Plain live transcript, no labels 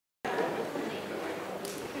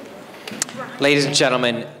Ladies and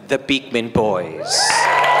gentlemen, the Beekman Boys.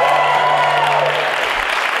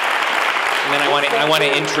 And then I want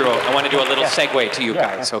to intro. I want to do a little segue to you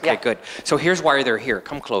guys. Okay, good. So here's why they're here.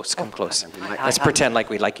 Come close, come close. Let's pretend like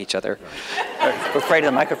we like each other. We're afraid of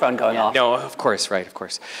the microphone going off. No, of course, right, of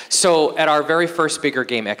course. So at our very first Bigger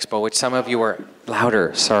Game Expo, which some of you were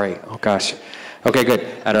louder, sorry, oh gosh. Okay, good.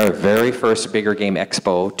 At our very first Bigger Game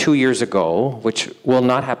Expo 2 years ago, which will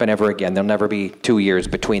not happen ever again. There'll never be 2 years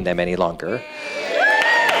between them any longer.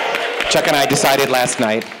 Chuck and I decided last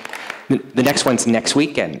night, the next one's next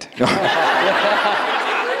weekend.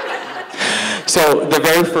 So the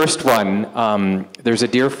very first one, there's a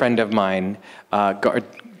dear friend of mine,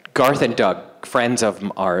 Garth and Doug, friends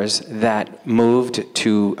of ours, that moved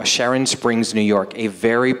to Sharon Springs, New York, a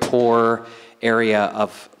very poor area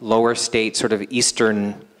of lower state, sort of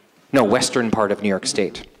western part of New York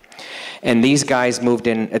State. And these guys moved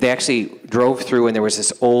in, they actually drove through and there was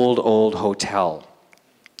this old hotel.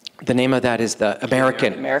 The name of that is the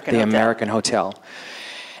American Hotel.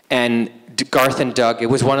 And Garth and Doug, it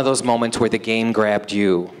was one of those moments where the game grabbed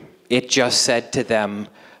you. It just said to them,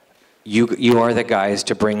 you are the guys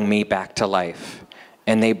to bring me back to life.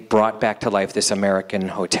 And they brought back to life this American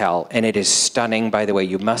Hotel. And it is stunning, by the way.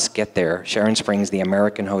 You must get there. Sharon Springs, the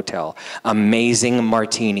American Hotel. Amazing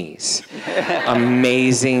martinis.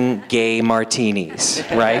 Amazing gay martinis,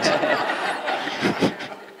 right?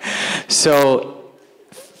 So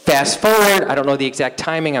fast forward, I don't know the exact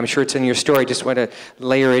timing. I'm sure it's in your story. Just want to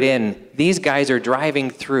layer it in. These guys are driving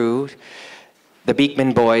through the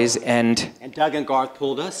Beekman Boys, and Doug and Garth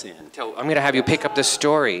pulled us in. So I'm going to have you pick up the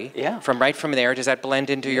story from there. Does that blend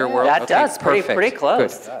into your world? That does, pretty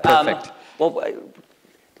close. Good. Perfect. Well,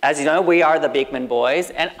 as you know, we are the Beekman Boys,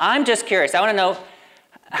 and I'm just curious. I want to know,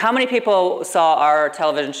 how many people saw our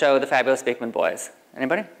television show, The Fabulous Beekman Boys?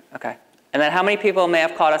 Anybody? Okay. And then how many people may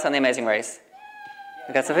have caught us on The Amazing Race?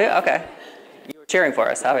 You got some of you? Okay. You were cheering for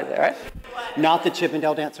us, obviously, right? Not the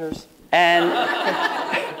Chippendale dancers. And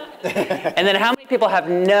then how many people have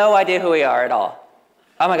no idea who we are at all?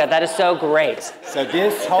 Oh my God, that is so great. So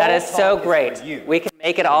this whole that is so great. For you. We can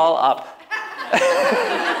make it all up.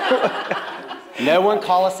 No one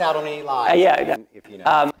call us out on any lies. If you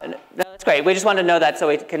know. No, that's great. We just wanted to know that so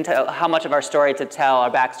we can tell how much of our story to tell,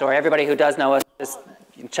 our backstory. Everybody who does know us, just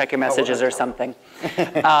check your messages or something.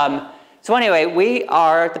 So anyway, we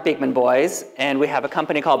are the Beekman Boys, and we have a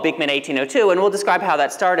company called Beekman 1802, and we'll describe how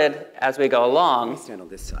that started as we go along. Let me stand on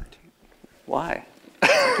this side. Why?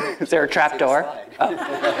 Is there a trap door? Oh.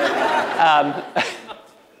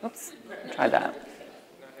 Oops, try that.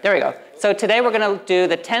 There we go. So today we're going to do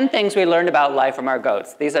the 10 things we learned about life from our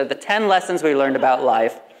goats. These are the 10 lessons we learned about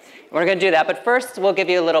life. We're going to do that, but first we'll give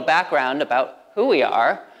you a little background about who we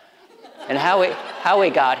are and how we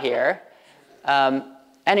got here.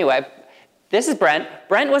 Anyway, this is Brent.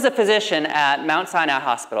 Brent was a physician at Mount Sinai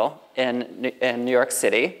Hospital in New York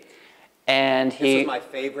City. And this was my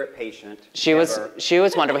favorite patient She was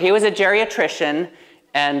wonderful. He was a geriatrician,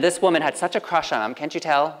 and this woman had such a crush on him. Can't you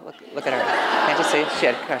tell? Look at her. Can't you see? She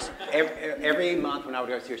had a crush. Every month when I would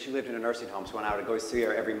go see her, she lived in a nursing home, so when I would go see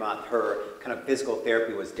her every month, her kind of physical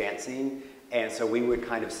therapy was dancing. And so we would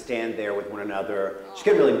kind of stand there with one another. She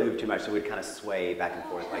couldn't really move too much, so we'd kind of sway back and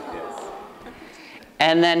forth like this.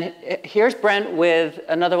 And then here's Brent with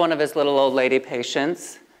another one of his little old lady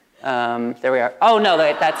patients. There we are. Oh, no,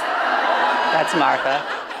 wait, that's Martha.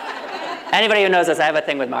 Anybody who knows us, I have a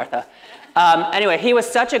thing with Martha. Anyway, he was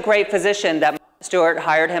such a great physician that Martha Stewart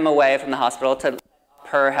hired him away from the hospital to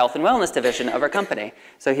her health and wellness division of her company.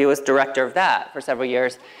 So he was director of that for several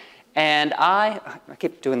years. And I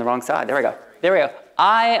keep doing the wrong side. There we go. There we go.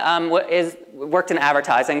 I worked in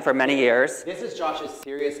advertising for many years. This is Josh's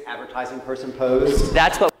serious advertising person pose.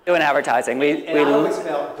 That's what we do in advertising. I always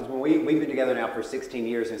felt, because when we've been together now for 16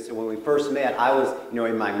 years, and so when we first met, I was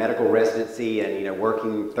in my medical residency and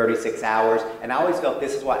working 36 hours, and I always felt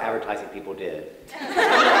this is what advertising people did.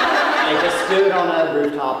 They just stood on a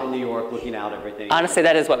rooftop in New York looking out everything. Honestly,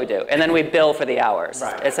 that is what we do. And then we bill for the hours.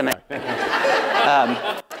 Right. It's amazing.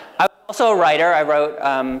 I was also a writer. I wrote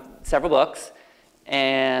several books.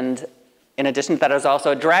 And in addition to that, I was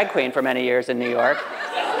also a drag queen for many years in New York.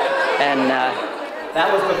 And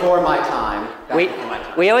that was before my time.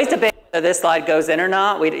 We always debate whether this slide goes in or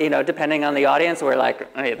not. We, depending on the audience, we're like,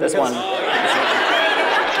 hey, this one.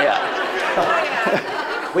 Yeah.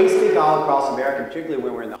 We speak all across America, particularly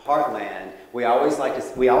when we're in the heartland. We always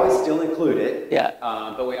still include it. Yeah.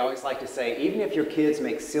 But we always like to say, even if your kids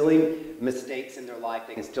make silly mistakes in their life,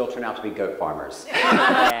 they can still turn out to be goat farmers.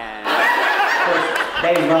 And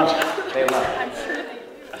they love it. They love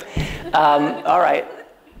it. All right.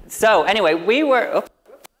 So anyway, we were.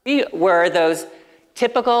 We were those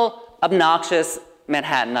typical obnoxious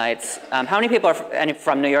Manhattanites. How many people are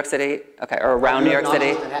from New York City? Okay, or around New York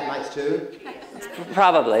City? Manhattanites too?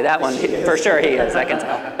 Probably, that one, for sure he is, I can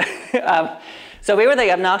tell. So we were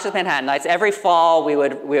the obnoxious Manhattanites. Every fall, we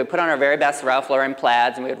would put on our very best Ralph Lauren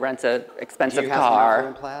plaids, and we would rent an expensive car. Do you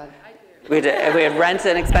have some Ralph Lauren plaid? We would rent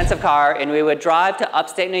an expensive car, and we would drive to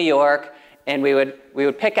upstate New York, and we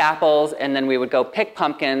would pick apples, and then we would go pick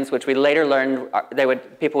pumpkins, which we later learned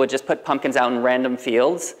people would just put pumpkins out in random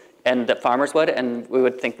fields, and the farmers would, and we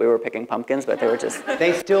would think we were picking pumpkins, but they were just...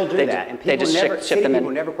 They still do that, and people ship them in.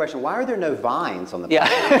 People never question, why are there no vines on the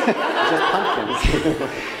pumpkins? Yeah. Just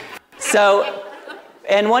pumpkins. So,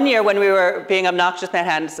 and one year when we were being obnoxious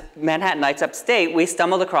Manhattanites upstate, we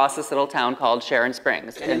stumbled across this little town called Sharon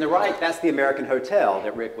Springs. And on the right, that's the American Hotel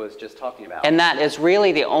that Rick was just talking about. And that is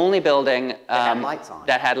really the only building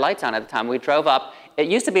that had lights on at the time. We drove up. It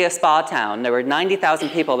used to be a spa town. There were 90,000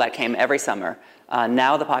 people that came every summer.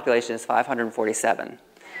 Now the population is 547.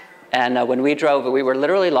 And when we drove, we were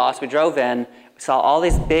literally lost. We drove in, saw all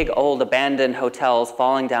these big old abandoned hotels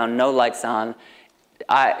falling down, no lights on.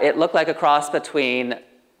 It looked like a cross between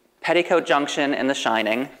Petticoat Junction and The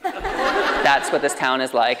Shining. That's what this town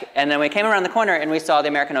is like. And then we came around the corner and we saw the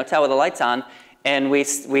American Hotel with the lights on, and we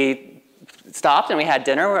stopped and we had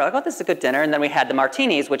dinner. We were like, oh, this is a good dinner. And then we had the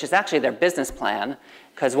martinis, which is actually their business plan,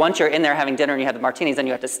 because once you're in there having dinner and you have the martinis, then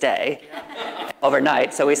you have to stay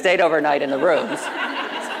overnight. So we stayed overnight in the rooms.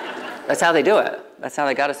 That's how they do it. That's how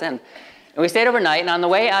they got us in. And we stayed overnight, and on the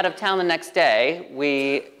way out of town the next day,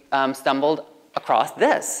 we stumbled across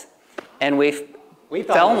this, and we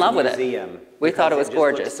fell in love with it. We thought it was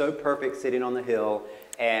gorgeous. It looked so perfect sitting on the hill,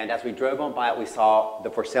 and as we drove on by it, we saw the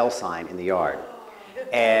for sale sign in the yard.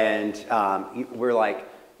 And we're like,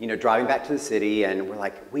 driving back to the city, and we're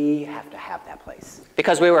like, we have to have that place.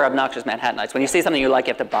 Because we were obnoxious Manhattanites. When you see something you like,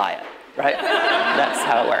 you have to buy it, right? That's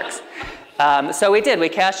how it works. So we did. We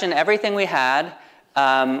cashed in everything we had.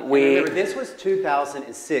 Remember, this was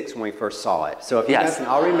 2006 when we first saw it. So if you guys can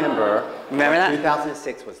all remember what that?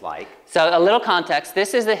 2006 was like. So a little context.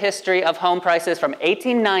 This is the history of home prices from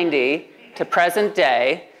 1890 to present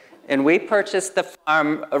day. And we purchased the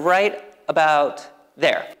farm right about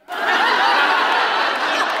there.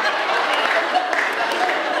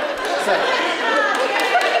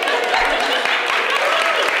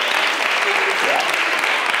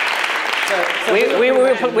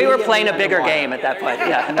 We were playing a bigger game at that point.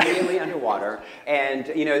 Yeah. Immediately underwater. And,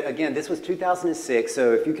 again, this was 2006.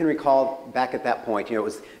 So if you can recall back at that point, it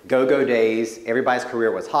was go-go days. Everybody's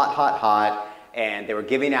career was hot, hot, hot. And they were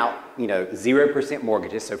giving out, 0%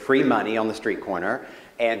 mortgages, so free money on the street corner.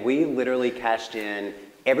 And we literally cashed in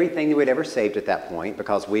everything that we'd ever saved at that point,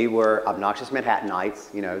 because we were obnoxious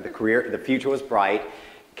Manhattanites. The future was bright.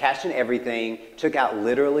 Cashed in everything, took out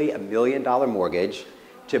literally $1 million mortgage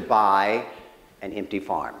to buy an empty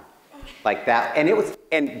farm. Like that.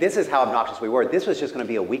 And this is how obnoxious we were. This was just going to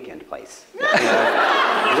be a weekend place.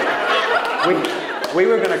 We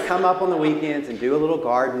were going to come up on the weekends and do a little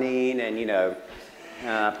gardening and,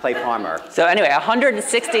 play farmer. So anyway,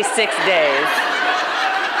 166 days.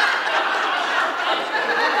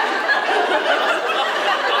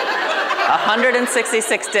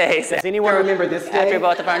 166 days. Does anyone remember this day? After we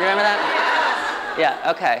bought the farm, do you remember that?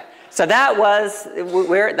 Yeah, okay. So that was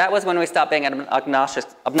when we stopped being obnoxious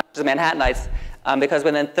Manhattanites, because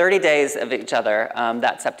within 30 days of each other,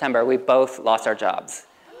 that September, we both lost our jobs.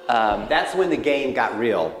 That's when the game got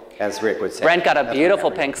real, as Rick would say. Brent got a beautiful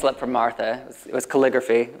pink slip from Martha. It was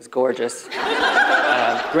calligraphy. It was gorgeous.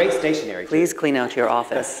 Great stationery. Please clean out your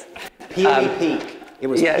office. Peony pink. It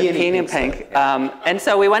was peony pink. And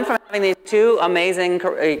so we went from having these two amazing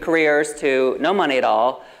careers to no money at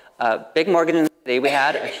all, big mortgage in the city. We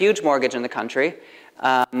had a huge mortgage in the country.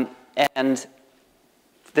 And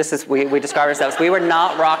this is, we described ourselves, we were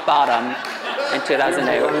not rock bottom in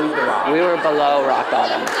 2008. We were below rock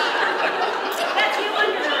bottom.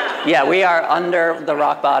 Yeah, we are under the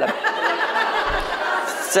rock bottom.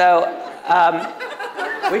 So,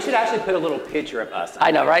 we should actually put a little picture of us. I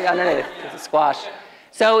know, right underneath, squash.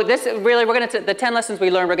 So this really, the 10 lessons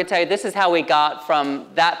we learned, we're going to tell you, this is how we got from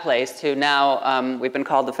that place to now, we've been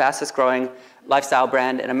called the fastest growing lifestyle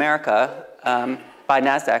brand in America by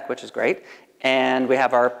NASDAQ, which is great. And we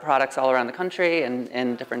have our products all around the country and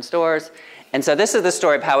in different stores. And so this is the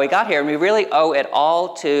story of how we got here, and we really owe it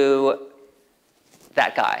all to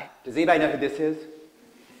that guy. Does anybody know who this is?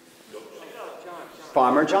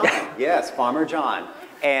 Farmer John. Yes, Farmer John.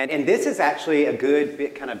 And this is actually a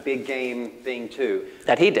good kind of big game thing too.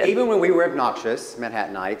 That he did. Even when we were obnoxious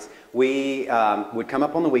Manhattanites, we would come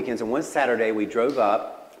up on the weekends, and one Saturday we drove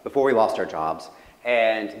up before we lost our jobs,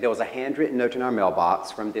 And there was a handwritten note in our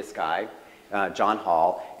mailbox from this guy, John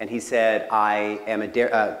Hall, and he said, I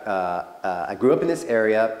grew up in this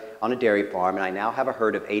area on a dairy farm, and I now have a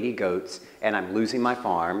herd of 80 goats, and I'm losing my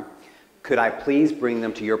farm. Could I please bring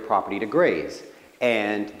them to your property to graze?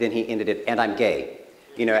 And then he ended it, and I'm gay.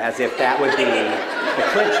 You know, as if that would be the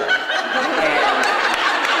clincher.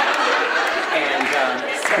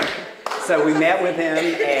 So we met with him,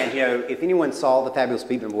 and you know, if anyone saw the Fabulous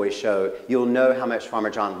Beekman Boys show, you'll know how much Farmer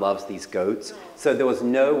John loves these goats. So there was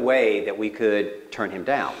no way that we could turn him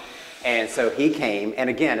down. And so he came, and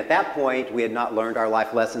again, at that point, we had not learned our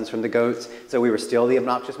life lessons from the goats, so we were still the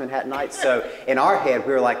obnoxious Manhattanites. So in our head,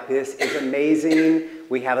 we were like, this is amazing.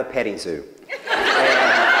 We have a petting zoo.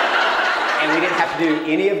 And we didn't have to do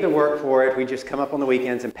any of the work for it. We just come up on the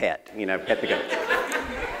weekends and pet the goats.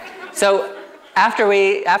 So after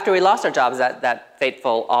we lost our jobs that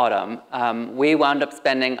fateful autumn, we wound up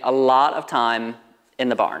spending a lot of time in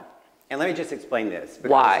the barn. And let me just explain this.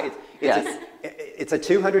 Why? It's a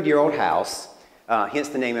 200-year-old house, hence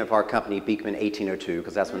the name of our company, Beekman 1802,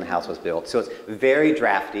 because that's when the house was built. So it's very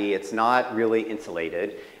drafty. It's not really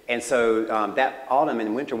insulated. And so that autumn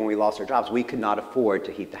and winter when we lost our jobs, we could not afford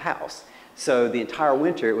to heat the house. So the entire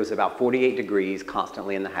winter, it was about 48 degrees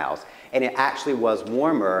constantly in the house. And it actually was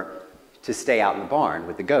warmer to stay out in the barn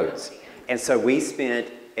with the goats. And so we spent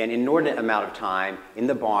an inordinate amount of time in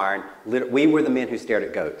the barn. We were the men who stared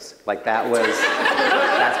at goats. Like that's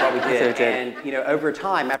what we did. And you know, over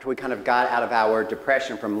time, after we kind of got out of our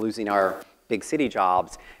depression from losing our big city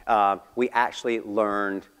jobs, we actually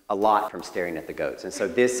learned a lot from staring at the goats. And so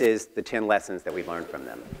this is the 10 lessons that we learned from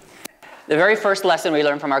them. The very first lesson we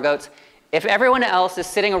learned from our goats: if everyone else is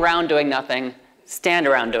sitting around doing nothing, stand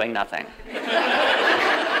around doing nothing.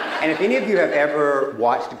 And if any of you have ever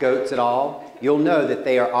watched goats at all, you'll know that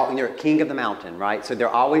they're king of the mountain, right? So they're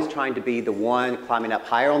always trying to be the one climbing up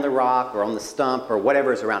higher on the rock or on the stump or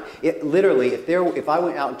whatever is around. Literally, if I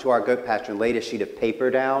went out into our goat pasture and laid a sheet of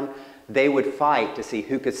paper down, they would fight to see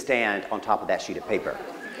who could stand on top of that sheet of paper.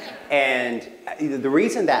 And the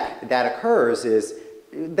reason that occurs is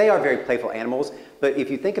they are very playful animals, but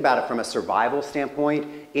if you think about it from a survival standpoint,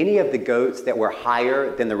 any of the goats that were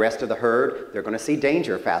higher than the rest of the herd, they're going to see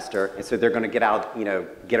danger faster, and so they're going to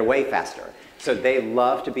get away faster. So they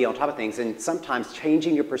love to be on top of things, and sometimes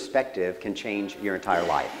changing your perspective can change your entire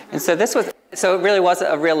life. And so it really was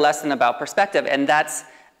a real lesson about perspective, and that's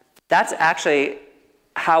actually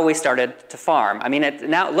how we started to farm. I mean,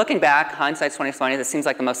 now looking back, hindsight's 20/20. This seems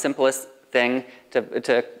like the most simplest thing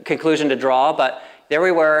to conclusion to draw, but there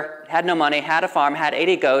we were, had no money, had a farm, had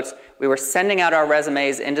 80 goats. We were sending out our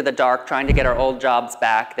resumes into the dark, trying to get our old jobs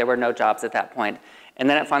back. There were no jobs at that point. And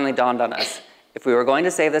then it finally dawned on us, if we were going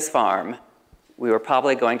to save this farm, we were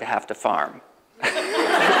probably going to have to farm.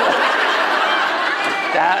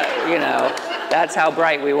 That's how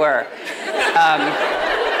bright we were.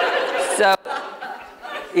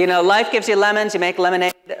 Life gives you lemons, you make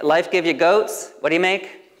lemonade. Life gives you goats. What do you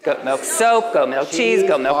make? Goat milk soap, goat milk cheese,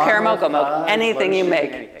 goat milk caramel, goat milk anything you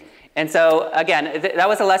make. Anything. And so, again, that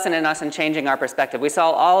was a lesson in us in changing our perspective. We saw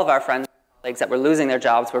all of our friends and colleagues that were losing their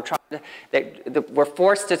jobs, were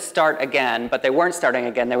forced to start again, but they weren't starting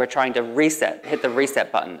again. They were trying to hit the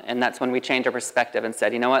reset button. And that's when we changed our perspective and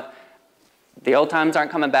said, you know what? The old times aren't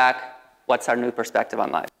coming back. What's our new perspective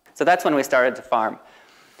on life? So that's when we started to farm.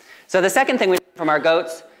 So the second thing we learned from our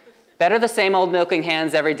goats: better the same old milking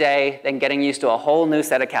hands every day than getting used to a whole new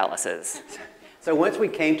set of calluses. So once we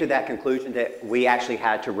came to that conclusion that we actually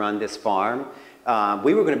had to run this farm,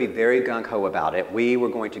 we were going to be very gung-ho about it. We were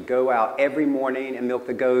going to go out every morning and milk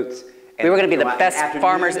the goats. We were going to be the best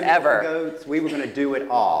farmers ever. Goats. We were going to do it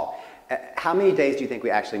all. How many days do you think we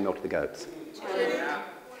actually milked the goats?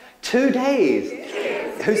 2 days.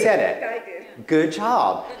 Who said it? I did. Good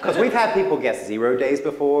job. Because we've had people guess 0 days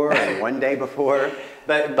before and 1 day before.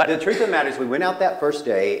 But the truth of the matter is we went out that first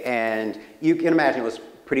day, and you can imagine it was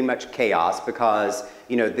pretty much chaos because,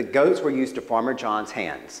 the goats were used to Farmer John's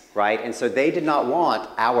hands, right? And so they did not want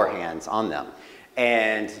our hands on them.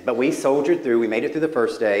 But we soldiered through. We made it through the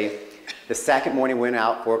first day. The second morning we went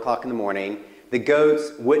out, 4 o'clock in the morning. The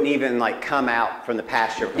goats wouldn't even come out from the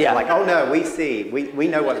pasture. Yeah. They're like, oh no, we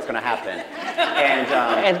know what's going to happen.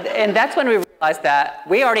 And that's when we realized that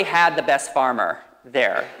we already had the best farmer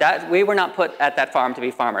there. We were not put at that farm to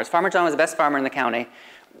be farmers. Farmer John was the best farmer in the county.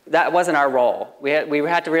 That wasn't our role. We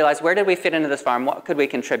had to realize, where did we fit into this farm? What could we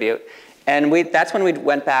contribute? And that's when we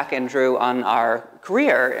went back and drew on our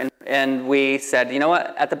career, and we said, you know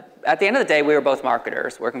what? At the end of the day, we were both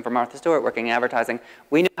marketers, working for Martha Stewart, working in advertising.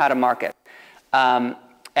 We knew how to market. And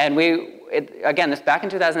again, this back in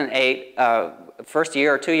 2008, first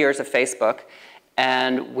year or 2 years of Facebook,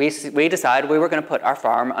 And we decided we were going to put our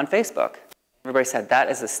farm on Facebook. Everybody said, that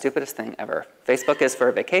is the stupidest thing ever. Facebook is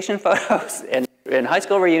for vacation photos and in high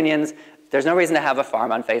school reunions. There's no reason to have a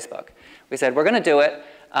farm on Facebook. We said, we're going to do it.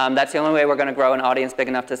 That's the only way we're going to grow an audience big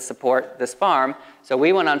enough to support this farm. So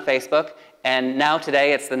we went on Facebook, and now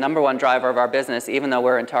today it's the #1 driver of our business. Even though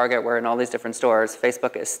we're in Target, we're in all these different stores,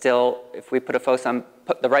 Facebook is still, if we put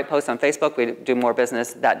the right post on Facebook, we do more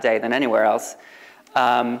business that day than anywhere else.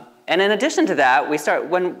 And in addition to that,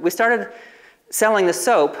 when we started selling the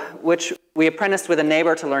soap, which we apprenticed with a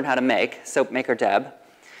neighbor to learn how to make, Soap Maker Deb.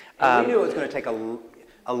 We knew it was going to take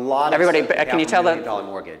a lot of everybody, soap to can you tell $1 million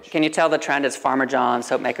mortgage. Can you tell the trend is Farmer John,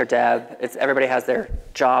 Soap Maker Deb? Everybody has their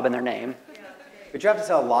job and their name. But you have to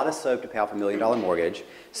sell a lot of soap to pay off $1 million mortgage.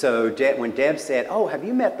 So when Deb said, oh, have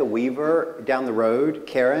you met the weaver down the road,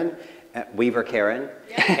 Karen? Weaver Karen.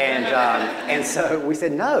 And so we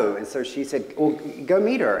said no. And so she said, well, go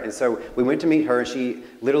meet her. And so we went to meet her, and she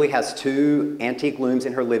literally has 2 antique looms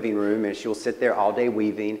in her living room, and she'll sit there all day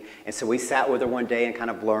weaving. And so we sat with her one day and kind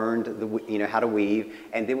of learned how to weave.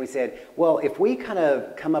 And then we said, well, if we kind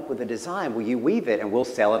of come up with a design, will you weave it, and we'll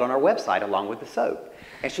sell it on our website along with the soap?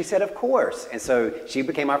 And she said, of course. And so she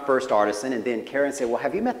became our first artisan. And then Karen said, well,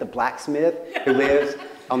 have you met the blacksmith who lives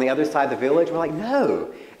on the other side of the village? We're like,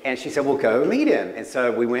 no. And she said, well, go meet him. And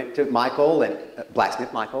so we went to Michael, and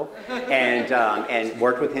blacksmith Michael, and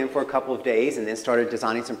worked with him for a couple of days, and then started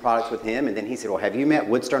designing some products with him. And then he said, well, have you met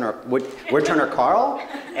Woodturner Carl?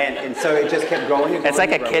 And so it just kept growing and growing. It's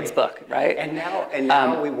like a kid's book, right? And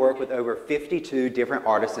now we work with over 52 different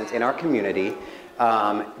artisans in our community,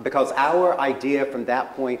 because our idea from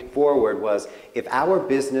that point forward was, if our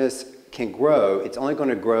business can grow, it's only going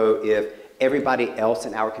to grow if everybody else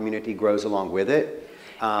in our community grows along with it.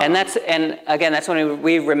 And again, that's when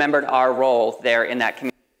we remembered our role there in that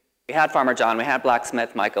community. We had Farmer John, we had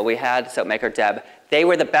Blacksmith Michael, we had Soap Maker Deb. They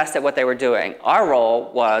were the best at what they were doing. Our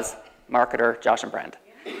role was marketer Josh and Brent.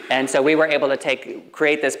 And so we were able to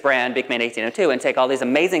create this brand, Beekman 1802, and take all these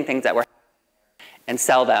amazing things that were and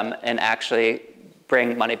sell them and actually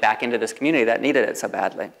bring money back into this community that needed it so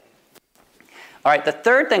badly. All right, the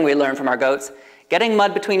third thing we learned from our goats, getting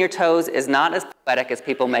mud between your toes is not as poetic as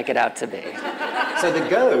people make it out to be. So the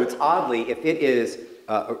goats, oddly, if it is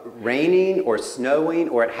raining or snowing,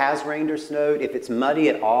 or it has rained or snowed, if it's muddy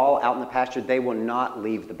at all out in the pasture, they will not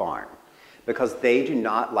leave the barn, because they do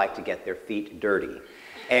not like to get their feet dirty.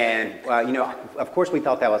 And, of course we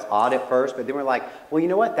thought that was odd at first, but then we're like, well, you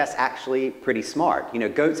know what? That's actually pretty smart.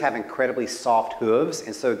 Goats have incredibly soft hooves,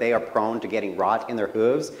 and so they are prone to getting rot in their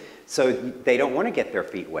hooves. So they don't want to get their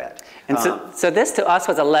feet wet. And so this to us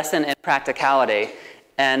was a lesson in practicality.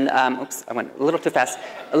 And, oops, I went a little too fast.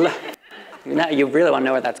 Now you really want to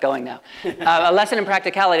know where that's going now. A lesson in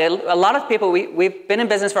practicality. A lot of people, we've been in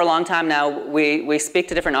business for a long time now. We speak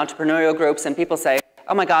to different entrepreneurial groups, and people say,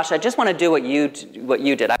 oh my gosh, I just want to do what you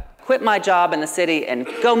did. I quit my job in the city and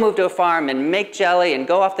go move to a farm and make jelly and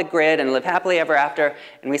go off the grid and live happily ever after.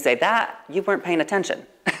 And we say, you weren't paying attention.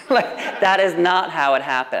 That is not how it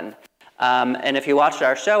happened. And if you watched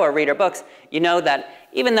our show or read our books, you know that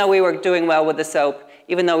even though we were doing well with the soap,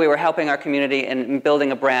 even though we were helping our community and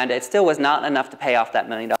building a brand, it still was not enough to pay off that $1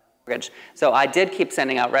 million mortgage. So I did keep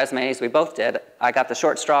sending out resumes. We both did. I got the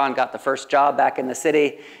short straw and got the first job back in the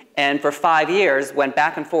city. And for 5 years, went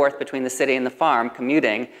back and forth between the city and the farm,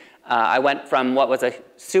 commuting. I went from what was a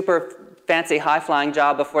super fancy high-flying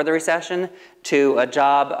job before the recession to a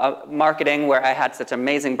job marketing where I had such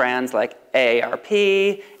amazing brands like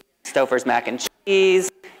AARP, Stouffer's Mac and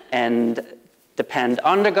Cheese, and Depend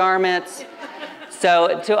undergarments.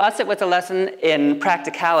 So to us, it was a lesson in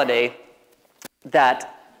practicality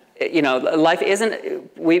that, life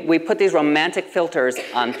isn't, we put these romantic filters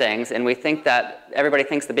on things, and we think that everybody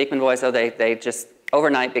thinks the Beekman Boys, they just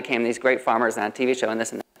overnight became these great farmers on a TV show and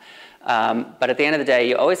this and that. But at the end of the day,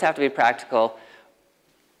 you always have to be practical.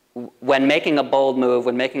 When making a bold move,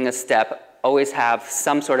 when making a step, always have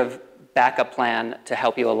some sort of backup plan to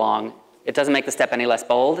help you along. It doesn't make the step any less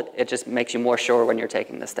bold. It just makes you more sure when you're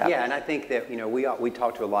taking the step. Yeah, and I think that we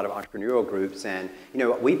talk to a lot of entrepreneurial groups, and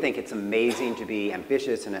we think it's amazing to be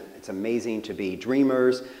ambitious and it's amazing to be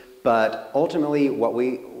dreamers, but ultimately what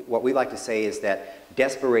we like to say is that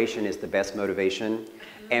desperation is the best motivation.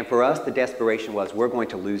 And for us, the desperation was, we're going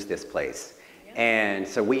to lose this place. And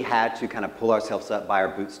so we had to kind of pull ourselves up by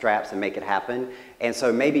our bootstraps and make it happen. And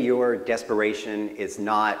so maybe your desperation is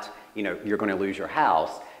not, you're going to lose your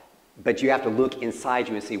house, but you have to look inside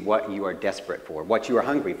you and see what you are desperate for, what you are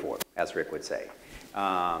hungry for, as Rick would say.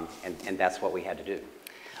 And that's what we had to do.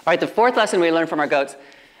 All right, the fourth lesson we learned from our goats,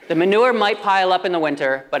 the manure might pile up in the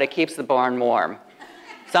winter, but it keeps the barn warm.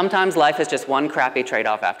 Sometimes life is just one crappy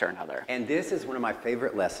trade-off after another. And this is one of my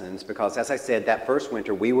favorite lessons because, as I said, that first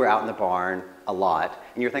winter we were out in the barn a lot.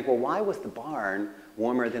 And you're thinking, well, why was the barn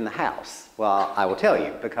warmer than the house? Well, I will tell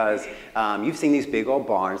you, because you've seen these big old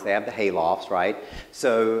barns. They have the hay lofts, right?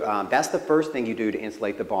 So that's the first thing you do to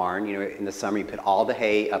insulate the barn. You know, in the summer you put all the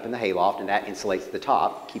hay up in the hay loft, and that insulates the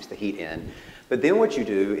top, keeps the heat in. But then what you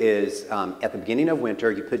do is, at the beginning of winter,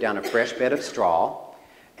 you put down a fresh bed of straw.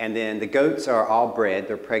 And then the goats are all bred.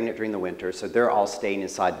 They're pregnant during the winter, so they're all staying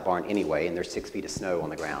inside the barn anyway, and there's 6 feet of snow on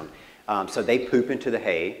the ground. So they poop into the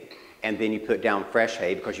hay, and then you put down fresh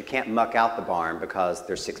hay because you can't muck out the barn because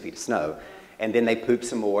there's 6 feet of snow. And then they poop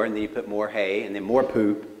some more, and then you put more hay, and then more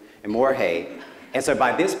poop, and more hay. And so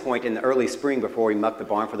by this point in the early spring, before we muck the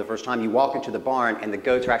barn for the first time, you walk into the barn, and the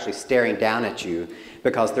goats are actually staring down at you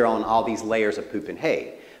because they're on all these layers of poop and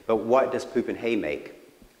hay. But what does poop and hay make?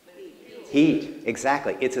 Heat,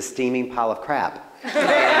 exactly. It's a steaming pile of crap.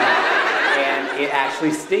 and it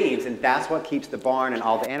actually steams, and that's what keeps the barn and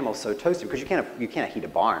all the animals so toasty, because you can't heat a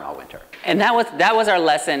barn all winter. And that was our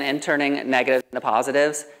lesson in turning negatives into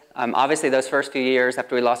positives. Obviously, those first few years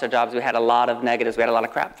after we lost our jobs, we had a lot of negatives. We had a lot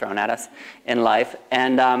of crap thrown at us in life.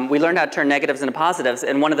 And we learned how to turn negatives into positives.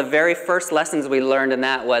 And one of the very first lessons we learned in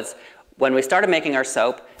that was when we started making our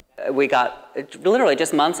soap, we got, literally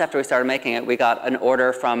just months after we started making it, we got an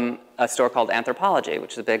order from a store called Anthropology,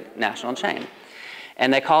 which is a big national chain.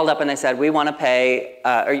 And they called up and they said, we want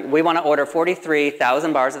to order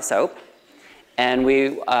 43,000 bars of soap. And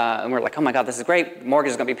we're like, oh my God, this is great.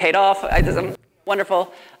 Mortgage is going to be paid off. This is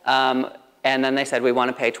wonderful. And then they said, we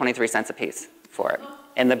want to pay 23 cents a piece for it.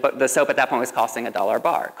 And the soap at that point was costing $1 a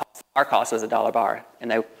bar. Our cost was $1 a bar.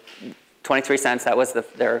 And 23 cents, that was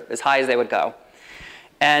as high as they would go.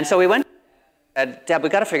 And so we went and said, Deb,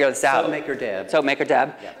 we've got to figure this out. Soap maker Deb. Soap maker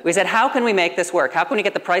Deb. Yeah. We said, how can we make this work? How can we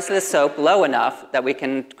get the price of this soap low enough that we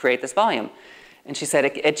can create this volume? And she said,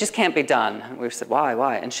 it just can't be done. And we said,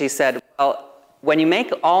 why? And she said, well, when you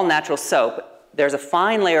make all natural soap, there's a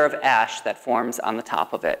fine layer of ash that forms on the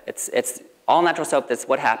top of it. It's all natural soap, that's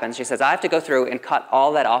what happens. She says, I have to go through and cut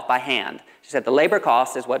all that off by hand. She said, the labor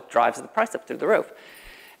cost is what drives the price up through the roof.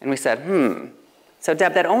 And we said, So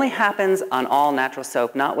Deb, that only happens on all natural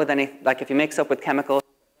soap, not with any, like if you make soap with chemicals,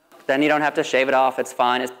 then you don't have to shave it off, it's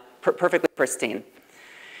fine, it's perfectly pristine.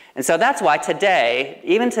 And so that's why today,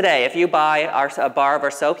 even today, if you buy a bar of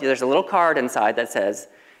our soap, there's a little card inside that says,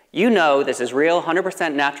 you know this is real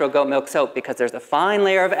 100% natural goat milk soap because there's a fine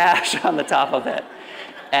layer of ash on the top of it.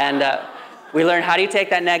 And we learned how do you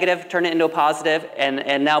take that negative, turn it into a positive,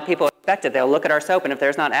 and now people expect it. They'll look at our soap, and if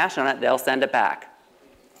there's not ash on it, they'll send it back.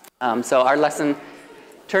 So our lesson,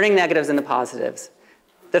 turning negatives into positives.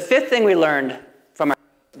 The fifth thing we learned from our,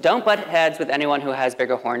 don't butt heads with anyone who has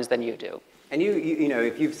bigger horns than you do. And you know,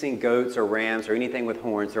 if you've seen goats or rams or anything with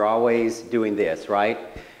horns, they're always doing this, right?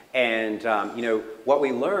 And you know, what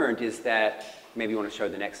we learned is that, maybe you want to show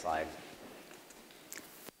the next slide.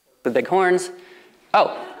 With big horns.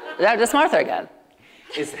 Oh, that's Martha again.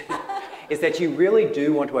 Is that you really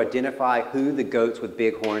do want to identify who the goats with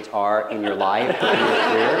big horns are in your life or in your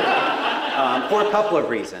career, for a couple of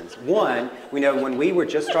reasons. One, we know when we were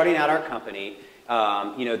just starting out our company,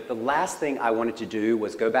 you know, the last thing I wanted to do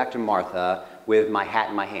was go back to Martha with my hat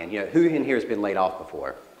in my hand. You know, who in here has been laid off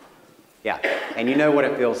before? Yeah, and you know what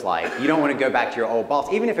it feels like. You don't want to go back to your old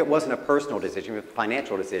boss, even if it wasn't a personal decision, a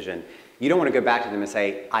financial decision. You don't want to go back to them and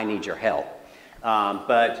say, I need your help.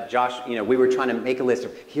 But Josh, you know, we were trying to make a list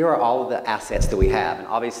of, here are all of the assets that we have. And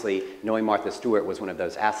obviously, knowing Martha Stewart was one of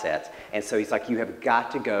those assets. And so he's like, you have got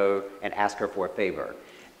to go and ask her for a favor.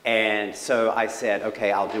 And so I said,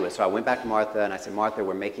 okay, I'll do it. So I went back to Martha and I said, Martha,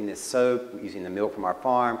 we're making this soap using the milk from our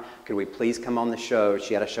farm. Could we please come on the show?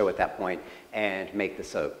 She had a show at that point, and make the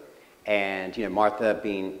soap. And, you know, Martha,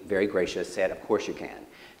 being very gracious, said, of course you can.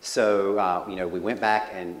 So, you know, we went back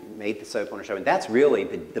and made the soap on a show. And that's really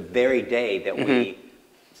the very day that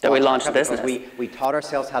we launched the business. We taught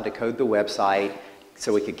ourselves how to code the website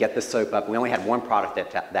so we could get the soap up. We only had one product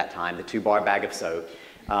at that time, the 2-bar bag of soap.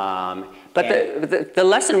 But the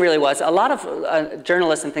lesson really was, a lot of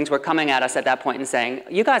journalists and things were coming at us at that point and saying,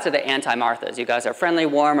 you guys are the anti-Marthas. You guys are friendly,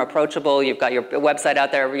 warm, approachable. You've got your website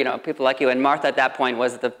out there, you know, people like you. And Martha at that point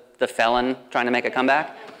was the felon trying to make a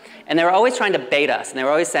comeback. And they were always trying to bait us. And they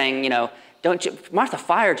were always saying, you know, Martha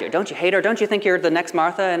fired you. Don't you hate her? Don't you think you're the next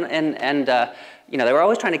Martha? And you know, they were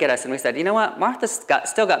always trying to get us. And we said, you know what? Martha's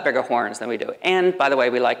still got bigger horns than we do. And by the way,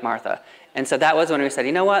 we like Martha. And so that was when we said,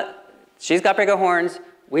 you know what? She's got bigger horns.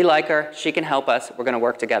 We like her. She can help us. We're going to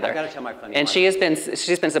work together. I got to tell my funny. And Martha.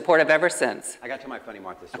 she's been supportive ever since. I got to tell my funny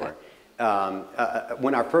Martha story. Okay.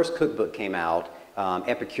 When our first cookbook came out,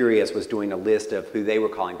 Epicurious was doing a list of who they were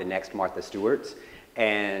calling the next Martha Stewarts.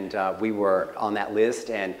 And we were on that list,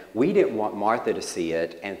 and we didn't want Martha to see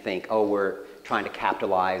it and think, oh, we're trying to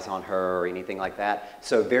capitalize on her or anything like that.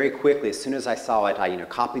 So very quickly, as soon as I saw it, I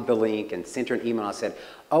copied the link and sent her an email. I said,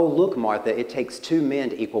 oh, look, Martha, it takes 2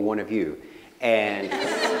 men to equal one of you. And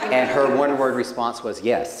her one-word response was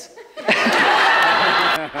yes.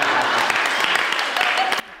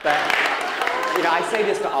 But, I say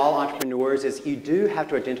this to all entrepreneurs, is you do have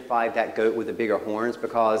to identify that goat with the bigger horns,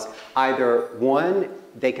 because either one,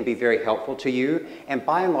 they can be very helpful to you, and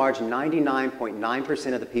by and large,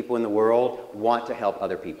 99.9% of the people in the world want to help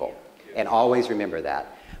other people. And always remember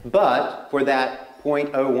that. But for that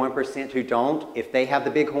 0.01% who don't, if they have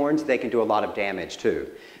the big horns, they can do a lot of damage too.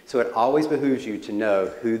 So it always behooves you to know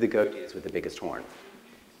who the goat is with the biggest horn.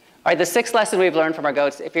 All right, the 6th lesson we've learned from our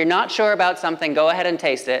goats: if you're not sure about something, go ahead and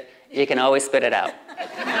taste it. You can always spit it out.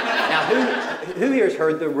 Now, who here has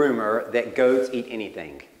heard the rumor that goats eat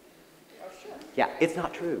anything? Oh, sure. Yeah, it's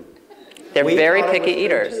not true. They're very picky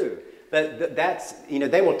eaters. Too. But that's,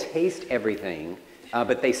 they will taste everything,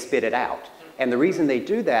 but they spit it out. And the reason they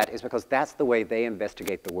do that is because that's the way they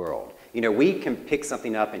investigate the world. We can pick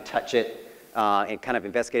something up and touch it and kind of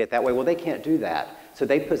investigate it that way. Well, they can't do that. So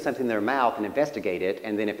they put something in their mouth and investigate it,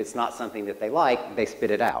 and then if it's not something that they like, they spit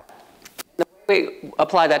it out. We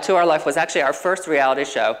applied that to our life was actually our first reality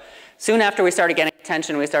show. Soon after we started getting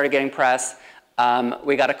attention, we started getting press,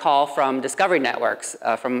 we got a call from Discovery Networks,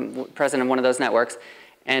 from the president of one of those networks,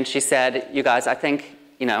 and she said, you guys, I think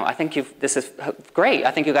this is great.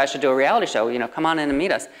 I think you guys should do a reality show. Come on in and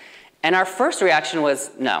meet us. And our first reaction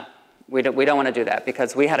was, no, we don't want to do that,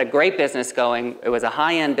 because we had a great business going. It was a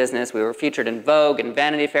high-end business. We were featured in Vogue and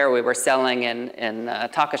Vanity Fair. We were selling in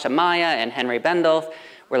Takasha Maya and Henry Bendolph.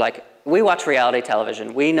 We're like, we watch reality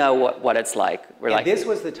television. We know what it's like. This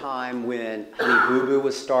was the time when Honey Boo Boo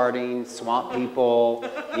was starting, Swamp People,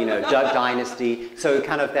 Duck Dynasty. So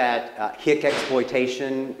kind of that hick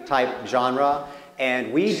exploitation type genre.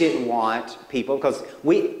 And we didn't want people, because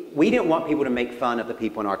we didn't want people to make fun of the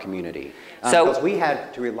people in our community. Because we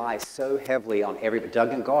had to rely so heavily on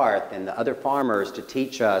Doug and Garth and the other farmers to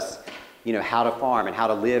teach us, how to farm and how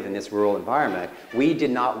to live in this rural environment. We did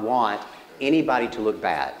not want anybody to look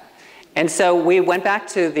bad. And so we went back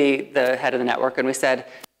to the head of the network and we said,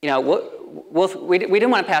 we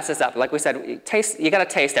didn't want to pass this up. Like we said, you got to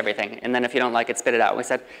taste everything, and then if you don't like it, spit it out. We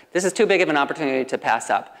said, this is too big of an opportunity to pass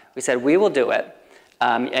up. We said, we will do it.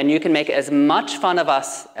 And you can make as much fun of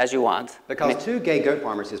us as you want. Because 2 gay goat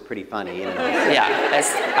farmers is pretty funny. Yeah.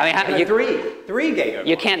 Three gay goat farmers.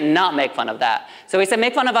 You can't not make fun of that. So we said,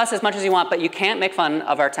 make fun of us as much as you want, but you can't make fun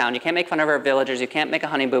of our town. You can't make fun of our villagers. You can't make a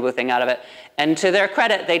Honey Boo Boo thing out of it. And to their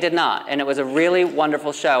credit, they did not. And it was a really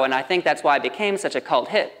wonderful show. And I think that's why it became such a cult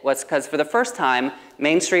hit, was because for the first time,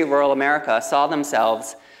 Main Street rural America saw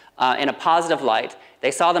themselves in a positive light. They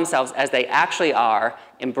saw themselves as they actually are,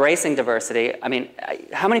 embracing diversity. I mean,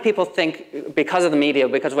 how many people think, because of the media,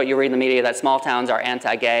 because of what you read in the media, that small towns are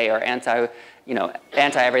anti-gay or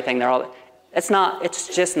anti-everything?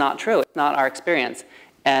 It's just not true. It's not our experience.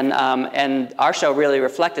 And our show really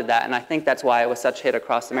reflected that, and I think that's why it was such a hit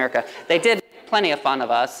across America. They did plenty of fun of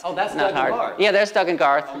us. Oh, that's Doug and Garth. Yeah, there's Doug and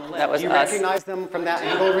Garth. That was us. Do you recognize them from that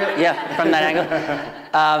angle, really? Yeah, from that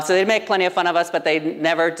angle. So they'd make plenty of fun of us, but they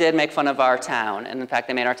never did make fun of our town. And in fact,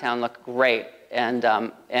 they made our town look great. And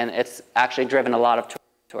it's actually driven a lot of tourists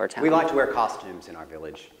to our town. We like to wear costumes in our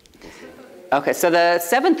village. Okay, so the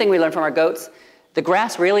 7th thing we learned from our goats, the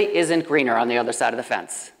grass really isn't greener on the other side of the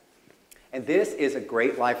fence. And this is a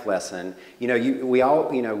great life lesson. We all.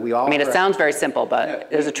 I mean, it sounds very simple, but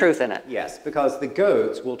there's a truth in it. Yes, because the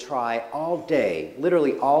goats will try all day,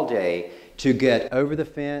 literally all day, to get over the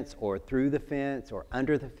fence or through the fence or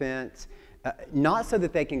under the fence. Not so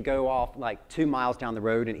that they can go off like 2 miles down the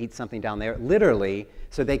road and eat something down there, literally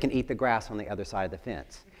so they can eat the grass on the other side of the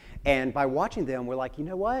fence. And by watching them, we're like, you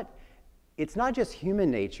know what? It's not just human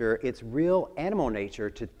nature, it's real animal nature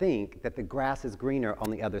to think that the grass is greener on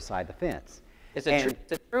the other side of the fence. It's a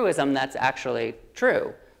truism that's actually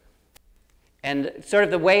true. And sort of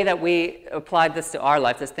the way that we applied this to our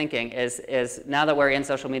life, this thinking, is now that we're in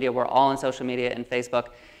social media, we're all in social media and Facebook,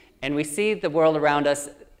 and we see the world around us,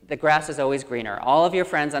 the grass is always greener. All of your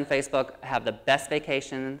friends on Facebook have the best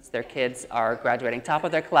vacations. Their kids are graduating top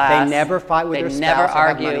of their class. They never fight with their spouse. They never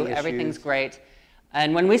argue. Have money Everything's issues. Great.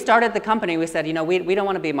 And when we started the company, we said, we don't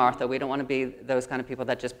want to be Martha. We don't want to be those kind of people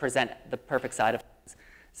that just present the perfect side of things.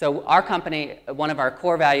 So our company, one of our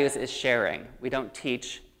core values is sharing. We don't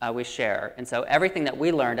teach, we share. And so everything that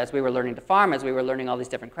we learned as we were learning to farm, as we were learning all these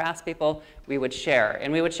different craftspeople, we would share.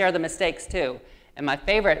 And we would share the mistakes too. And my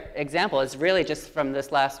favorite example is really just from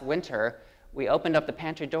this last winter. We opened up the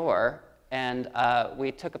pantry door, and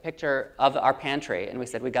we took a picture of our pantry, and we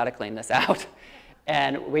said, we got to clean this out.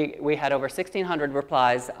 And we had over 1,600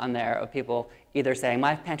 replies on there of people either saying,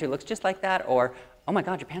 my pantry looks just like that, or, oh my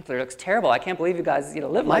God, your pantry looks terrible. I can't believe you guys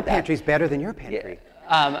live like that. My pantry's better than your pantry.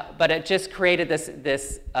 But it just created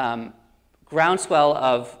this groundswell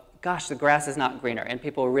of, gosh, the grass is not greener. And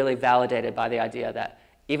people were really validated by the idea that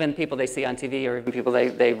even people they see on TV or even people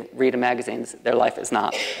they read in magazines, their life is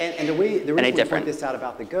not And the reason we point this out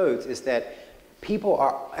about the goats is that people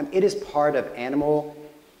are, it is part of animal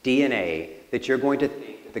DNA that you're going to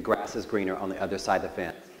think that the grass is greener on the other side of the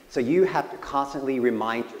fence. So you have to constantly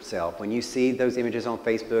remind yourself when you see those images on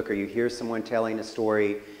Facebook or you hear someone telling a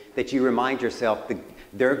story that you remind yourself that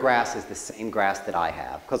their grass is the same grass that I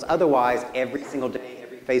have. Because otherwise, every single day,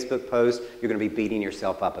 every Facebook post, you're going to be beating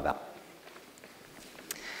yourself up about it.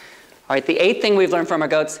 All right, the 8th thing we've learned from our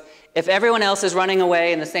goats, if everyone else is running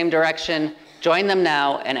away in the same direction, join them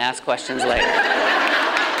now and ask questions later.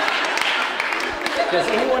 Does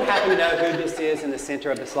anyone happen to know who this is in the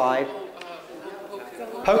center of the slide?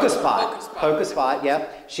 Polka Spot. Polka Spot,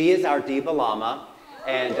 yep. She is our diva llama.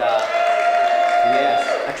 And yes,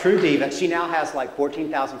 a true diva. She now has like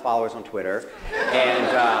 14,000 followers on Twitter.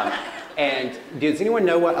 And does anyone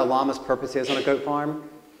know what a llama's purpose is on a goat farm?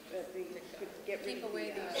 Keep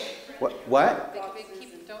away the... What?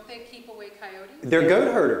 Don't they keep away coyotes? They're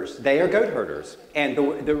goat herders. They are goat herders. And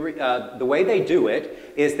the way they do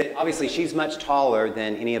it is that obviously she's much taller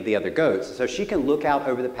than any of the other goats. So she can look out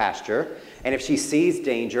over the pasture, and if she sees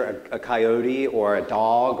danger, a coyote or a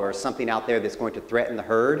dog or something out there that's going to threaten the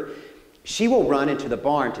herd, she will run into the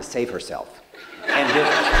barn to save herself. And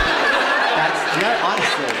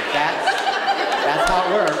honestly, that's how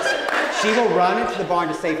it works. She will run into the barn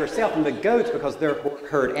to save herself, and the goats, because they're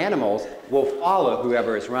herd animals, will follow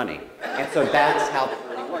whoever is running. And so that's how the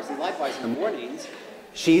herding works. And likewise, in the mornings,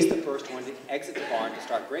 she's the first one to exit the barn to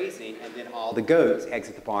start grazing, and then all the goats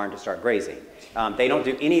exit the barn to start grazing. They don't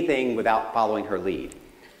do anything without following her lead.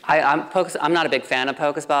 I'm not a big fan of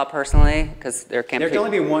Polka Spot personally, because there can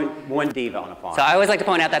only be one diva on a farm. So I always like to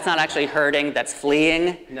point out that's not actually herding, that's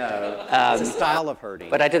fleeing. No, it's a style of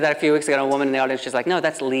herding. But I did that a few weeks ago, and a woman in the audience, she's like, no,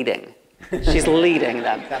 that's leading. She's leading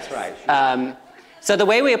them. That's right. So the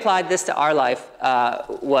way we applied this to our life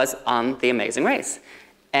was on The Amazing Race.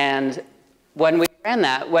 And when we ran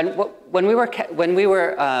that, when we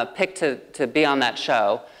were picked to be on that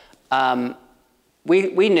show,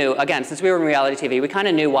 we knew, again, since we were in reality TV, we kind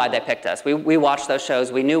of knew why they picked us. We watched those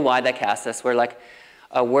shows. We knew why they cast us. We're like,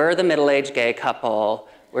 we're the middle-aged gay couple.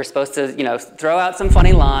 We're supposed to, throw out some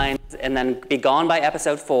funny lines and then be gone by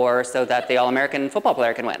episode 4 so that the All-American football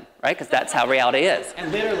player can win, right? Because that's how reality is.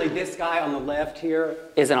 And literally, this guy on the left here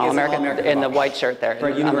is an All-American in the white shirt there. For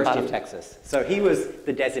University of Texas. So he was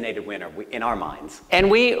the designated winner in our minds. And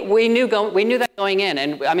we knew that going in.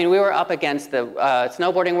 And I mean, we were up against the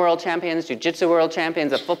snowboarding world champions, jiu-jitsu world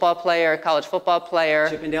champions, a football player, college football player.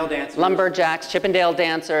 Chippendale dancers. Lumberjacks, Chippendale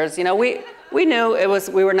dancers. We knew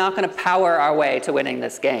we were not going to power our way to winning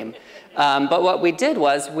this game. But what we did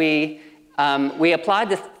was we applied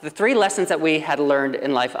the 3 lessons that we had learned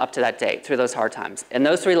in life up to that date through those hard times. And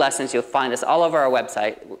those 3 lessons, you'll find this all over our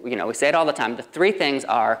website. We say it all the time. The 3 things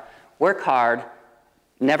are work hard,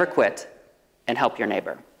 never quit, and help your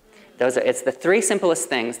neighbor. It's the 3 simplest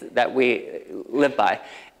things that we live by.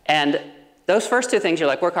 And those first 2 things, you're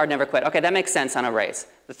like, work hard, never quit. Okay, that makes sense on a race.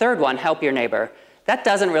 The third one, help your neighbor. That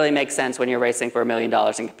doesn't really make sense when you're racing for $1 million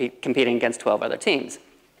and competing against 12 other teams.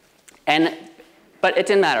 But it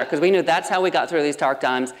didn't matter, because we knew that's how we got through these dark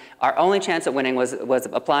times. Our only chance at winning was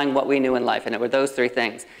applying what we knew in life, and it were those 3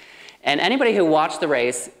 things. And anybody who watched the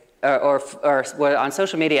race or were on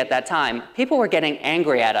social media at that time, people were getting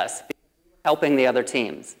angry at us, helping the other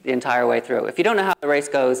teams the entire way through. If you don't know how the race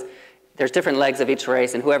goes, there's different legs of each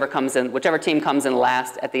race, and whichever team comes in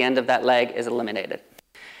last at the end of that leg is eliminated.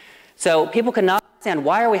 So people could not understand,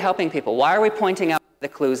 why are we helping people? Why are we pointing out what the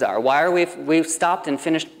clues are? Why are we've stopped and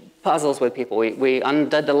finished puzzles with people? We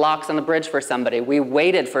undid the locks on the bridge for somebody. We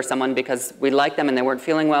waited for someone because we liked them and they weren't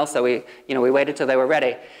feeling well, so we waited till they were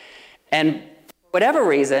ready. And for whatever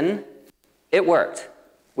reason, it worked.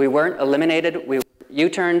 We weren't eliminated. We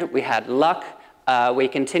U-turned. We had luck. We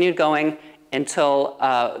continued going until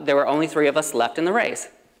there were only 3 of us left in the race.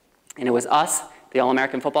 And it was us, the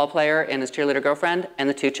All-American football player and his cheerleader girlfriend, and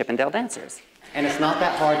the 2 Chippendale dancers. And it's not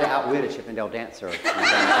that hard to outwit a Chippendale dancer.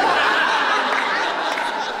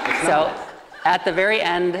 So at the very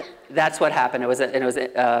end, that's what happened. It was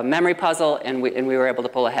a memory puzzle, and we were able to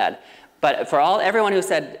pull ahead. But for everyone who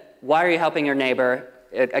said, why are you helping your neighbor?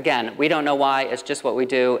 Again, we don't know why, it's just what we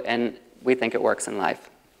do, and we think it works in life.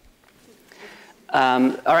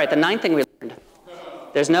 All right, the 9th thing we learned.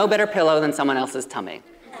 There's no better pillow than someone else's tummy.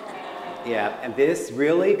 Yeah, and this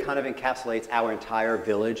really kind of encapsulates our entire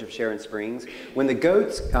village of Sharon Springs. When the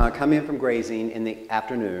goats come in from grazing in the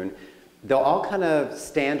afternoon, they'll all kind of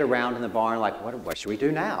stand around in the barn like, what should we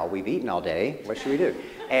do now? We've eaten all day, what should we do?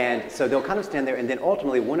 And so they'll kind of stand there, and then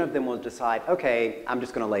ultimately one of them will decide, okay, I'm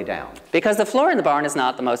just going to lay down. Because the floor in the barn is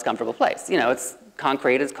not the most comfortable place. You know, it's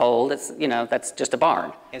concrete, it's cold, it's, you know, that's just a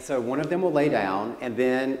barn. And so one of them will lay down, and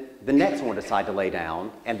then the next one will decide to lay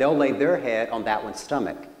down, and they'll lay their head on that one's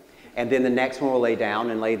stomach. And then the next one will lay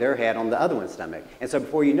down and lay their head on the other one's stomach. And so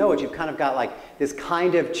before you know it, you've kind of got like this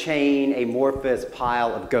kind of chain, amorphous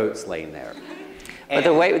pile of goats laying there. But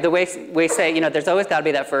the way we say, you know, there's always got to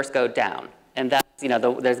be that first goat down. And that's, you know,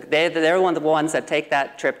 they're the ones that take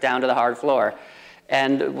that trip down to the hard floor.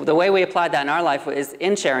 And the way we applied that in our life is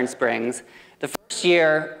in Sharon Springs. The first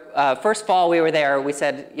year, first fall we were there, we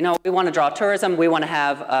said, you know, we want to draw tourism, we want to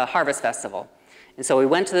have a harvest festival. And so we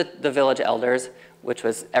went to the village elders, which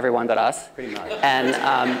was everyone but us. Pretty much.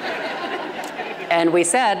 And we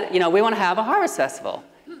said, you know, we want to have a harvest festival.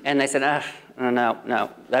 And they said,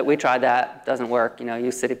 no, we tried that, doesn't work. You know,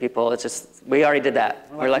 you city people, it's just, we already did that.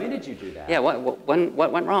 We're like, when did you do that? Yeah, what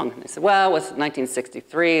went wrong? And they said, well, it was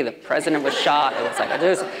 1963, the president was shot, it was like,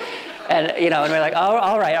 and, you know, and we're like, oh,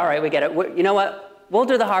 all right, we get it. You know what? We'll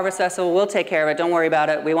do the harvest festival, we'll take care of it, don't worry about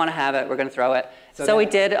it, we want to have it, we're going to throw it. So we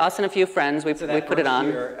did, us and a few friends, we put it on.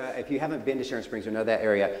 If you haven't been to Sharon Springs or know that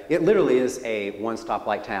area, it literally is a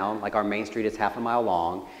one-stoplight town. Like our main street is half a mile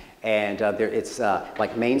long, and it's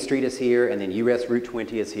like Main Street is here, and then US Route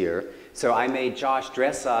 20 is here. So I made Josh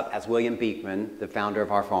dress up as William Beekman, the founder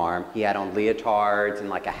of our farm. He had on leotards and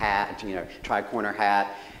like a hat, you know, tri-corner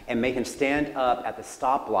hat, and make him stand up at the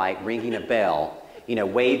stoplight ringing a bell, you know,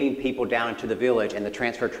 waving people down into the village, and the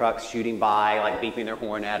transfer trucks shooting by, like beeping their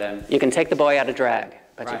horn at him. You can take the boy out of drag,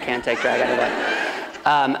 but right. You can't take drag out of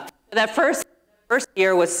boy. That first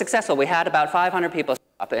year was successful. We had about 500 people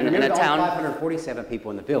up in a town. 547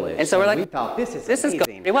 people in the village. And so we're like, we thought, this is going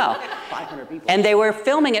pretty well. 500 people. And they were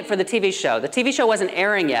filming it for the TV show. The TV show wasn't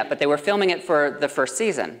airing yet, but they were filming it for the first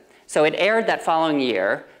season. So it aired that following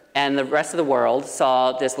year, and the rest of the world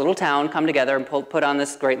saw this little town come together and put on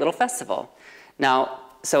this great little festival. Now,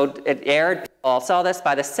 so it aired, all saw this.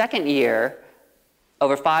 By the second year,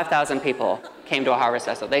 over 5,000 people came to a harvest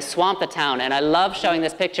festival. They swamped the town, and I love showing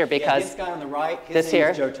this picture because this guy on the right, his name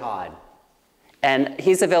name is Joe Todd. And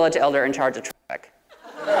he's a village elder in charge of traffic.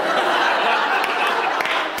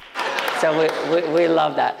 So we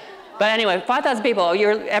love that. But anyway, 5,000 people,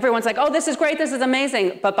 everyone's like, oh, this is great, this is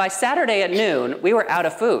amazing. But by Saturday at noon, we were out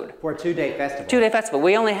of food. For a 2-day festival. 2-day festival.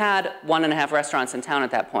 We only had 1.5 restaurants in town at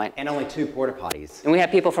that point. And only 2 porta potties. And we had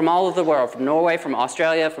people from all over the world, from Norway, from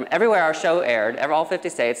Australia, from everywhere our show aired, all 50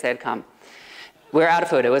 states, they had come. We were out of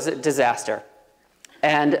food. It was a disaster.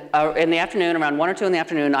 And in the afternoon, around 1 or 2 in the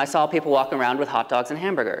afternoon, I saw people walking around with hot dogs and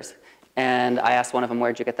hamburgers. And I asked one of them,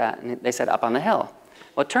 where'd you get that? And they said, up on the hill.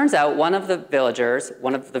 Well, it turns out one of the villagers,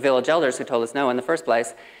 one of the village elders who told us no in the first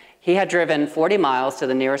place, he had driven 40 miles to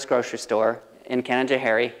the nearest grocery store in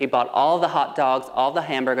Canandaigua. He bought all the hot dogs, all the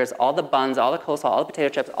hamburgers, all the buns, all the coleslaw, all the potato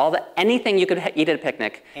chips, anything you could eat at a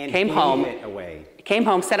picnic. And came home,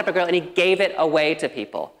 set up a grill, and he gave it away to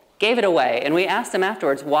people. Gave it away. And we asked him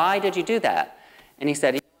afterwards, why did you do that? And he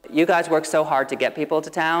said, you guys worked so hard to get people to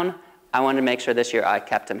town. I wanted to make sure this year I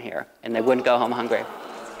kept them here, and they wouldn't go home hungry.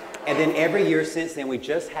 And then every year since then, we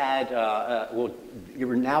just had,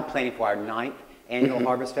 we're now planning for our 9th annual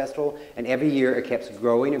Harvest Festival, and every year it keeps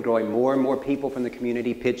growing and growing. More and more people from the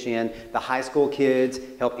community pitch in. The high school kids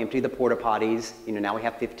help empty the porta potties. You know, now we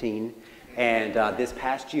have 15. And this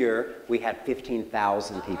past year, we had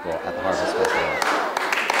 15,000 people at the Harvest Festival.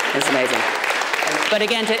 It's amazing. But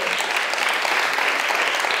again,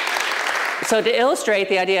 so to illustrate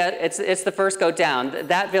the idea, it's the first goat down.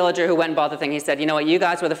 That villager who went and bought the thing, he said, you know what, you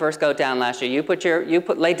guys were the first goat down last year. You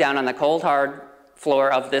laid down on the cold, hard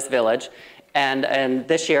floor of this village, and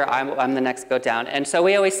this year I'm the next goat down. And so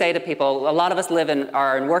we always say to people, a lot of us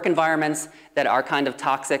are in work environments that are kind of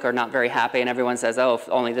toxic or not very happy, and everyone says, oh, if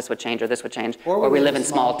only this would change or this would change. Or we live in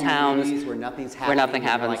small towns where nothing's happening. Where nothing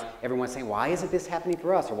happens. Like, everyone's saying, why isn't this happening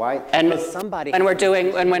for us? Or why? And somebody. And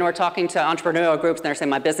when we're talking to entrepreneurial groups, and they're saying,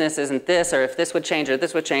 my business isn't this, or if this would change, or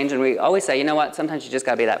this would change, and we always say, you know what? Sometimes you just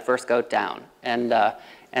got to be that first goat down. And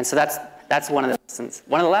so that's That's one of the lessons.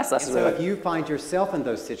 One of the last lessons. So if you find yourself in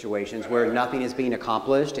those situations where nothing is being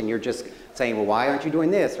accomplished and you're just saying, well, why aren't you doing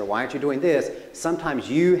this or why aren't you doing this? Sometimes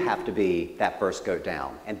you have to be that first goat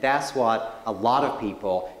down. And that's what a lot of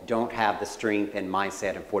people don't have the strength and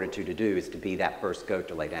mindset and fortitude to do, is to be that first goat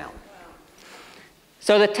to lay down.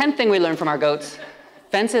 So the 10th thing we learned from our goats,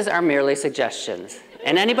 fences are merely suggestions.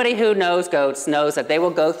 And anybody who knows goats knows that they will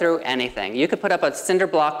go through anything. You could put up a cinder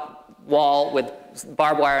block wall with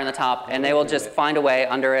barbed wire on the top, and they will just find a way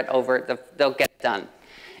under it, over it, they'll get it done.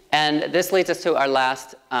 And this leads us to our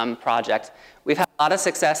last project. We've had a lot of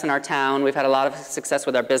success in our town. We've had a lot of success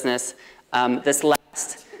with our business. This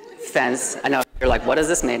last fence, I know you're like, what does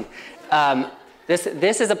this mean?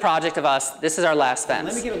 This is a project of us. This is our last fence.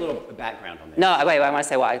 Let me give a little background on this. No, wait, I want to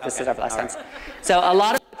say why this is our last fence. So a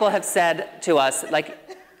lot of people have said to us, like,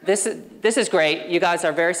 this is great. You guys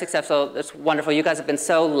are very successful. It's wonderful. You guys have been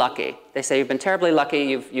so lucky. They say you've been terribly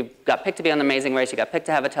lucky. You've got picked to be on The Amazing Race. You got picked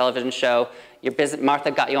to have a television show. Martha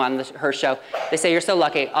got you on her show. They say you're so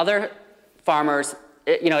lucky. Other farmers,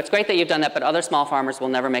 it's great that you've done that, but other small farmers will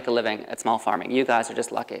never make a living at small farming. You guys are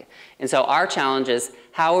just lucky. And so our challenge is,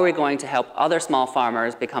 how are we going to help other small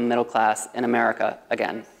farmers become middle class in America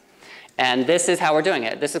again? And this is how we're doing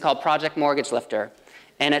it. This is called Project Mortgage Lifter.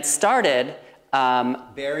 And it started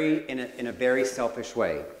in a very selfish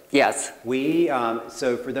way. Yes.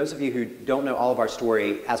 So for those of you who don't know all of our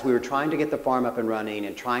story, as we were trying to get the farm up and running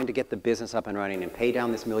and trying to get the business up and running and pay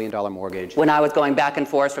down this $1 million mortgage. When I was going back and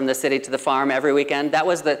forth from the city to the farm every weekend, that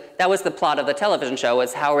was the plot of the television show,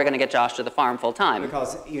 was how are we going to get Josh to the farm full time?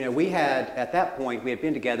 Because, we had, at that point, we had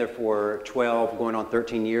been together for 12, going on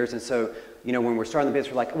 13 years. And so, when we're starting the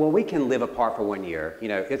business, we're like, well, we can live apart for 1 year.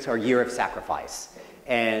 It's our year of sacrifice.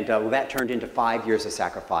 And that turned into 5 years of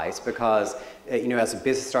sacrifice because, as the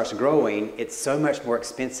business starts growing, it's so much more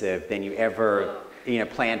expensive than you ever,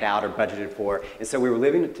 planned out or budgeted for. And so we were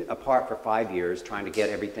living apart for 5 years, trying to get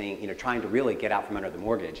everything, trying to really get out from under the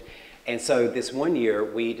mortgage. And so this 1 year,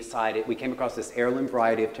 we came across this heirloom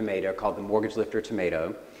variety of tomato called the Mortgage Lifter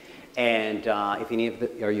tomato. And if any of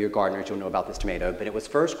you are gardeners, you'll know about this tomato. But it was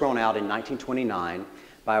first grown out in 1929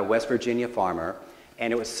 by a West Virginia farmer.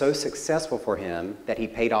 And it was so successful for him that he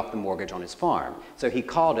paid off the mortgage on his farm. So he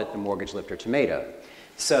called it the Mortgage Lifter tomato.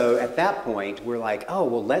 So at that point, we're like, oh,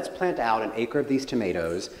 well, let's plant out an acre of these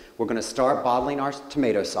tomatoes. We're going to start bottling our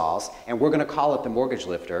tomato sauce, and we're going to call it the Mortgage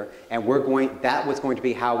Lifter. And that was going to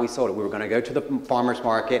be how we sold it. We were going to go to the farmer's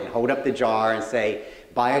market and hold up the jar and say,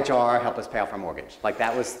 buy a jar, help us pay off our mortgage. Like,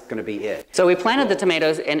 that was going to be it. So we planted the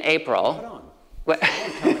tomatoes in April. Hold on. What?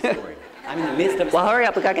 Tell my story. I'm in the midst of... Well, hurry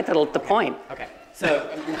up. We got to get to the point. Okay. So,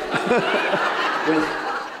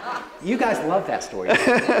 you guys love that story.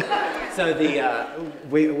 So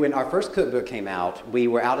when our first cookbook came out, we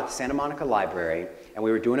were out at the Santa Monica Library, and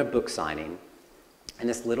we were doing a book signing. And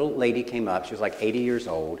this little lady came up. She was like 80 years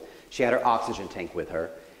old. She had her oxygen tank with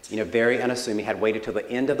her. Very unassuming. Had waited till the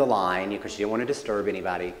end of the line because she didn't want to disturb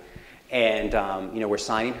anybody. And, we're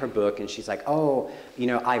signing her book, and she's like, oh,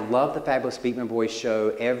 I love the Fabulous Beekman Boys show.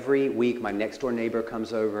 Every week, my next-door neighbor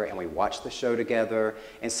comes over, and we watch the show together.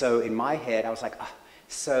 And so in my head, I was like, oh,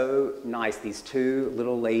 so nice. These two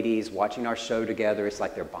little ladies watching our show together. It's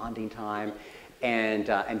like their bonding time. And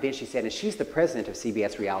then she said, and she's the president of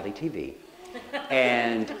CBS Reality TV.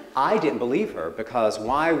 And I didn't believe her, because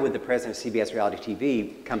why would the president of CBS Reality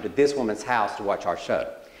TV come to this woman's house to watch our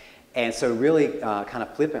show? And so really kind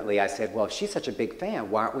of flippantly, I said, well, if she's such a big fan,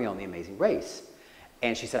 why aren't we on The Amazing Race?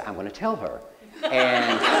 And she said, I'm going to tell her.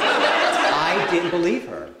 And I didn't believe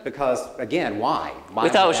her because, again, why? We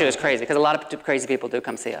thought she was crazy because a lot of crazy people do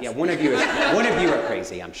come see us. Yeah, one of you are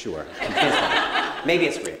crazy, I'm sure. Maybe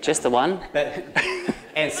it's Rick. Just the one?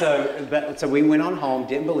 So we went on home,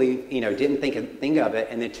 didn't believe, didn't think of it.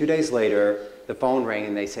 And then 2 days later, the phone rang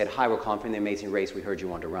and they said, hi, we're calling from The Amazing Race. We heard you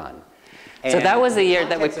want to run. So that was the year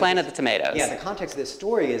that we planted the tomatoes. Yeah, the context of this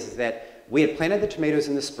story is that we had planted the tomatoes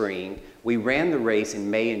in the spring. We ran the race in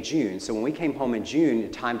May and June. So when we came home in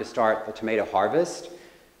June, time to start the tomato harvest,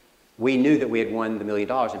 we knew that we had won the $1 million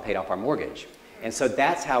and paid off our mortgage. And so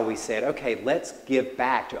that's how we said, okay, let's give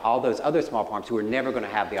back to all those other small farms who are never going to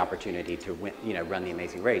have the opportunity to win, run the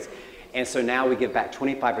Amazing Race. And so now we give back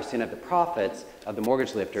 25% of the profits of the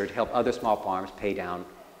Mortgage Lifter to help other small farms pay down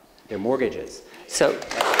their mortgages. So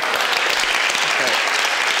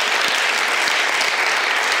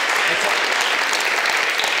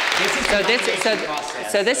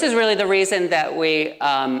this is really the reason that we,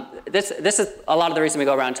 this is a lot of the reason we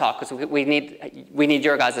go around and talk, because we need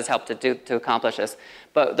your guys' help to accomplish this.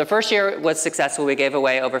 But the first year was successful. We gave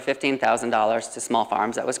away over $15,000 to small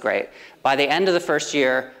farms. That was great. By the end of the first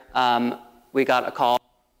year, we got a call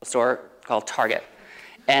store called Target.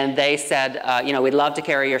 And they said, you know, we'd love to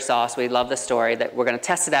carry your sauce. We love the story. That we're going to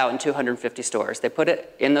test it out in 250 stores. They put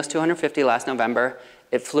it in those 250 last November.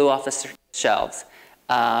 It flew off the shelves.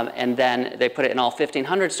 And then they put it in all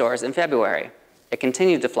 1,500 stores in February. It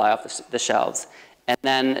continued to fly off the shelves. And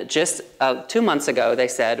then just 2 months ago, they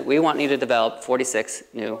said, we want you to develop 46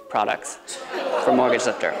 new products for Mortgage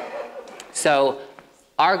Lifter. So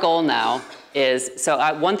our goal now is,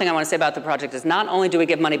 one thing I want to say about the project is not only do we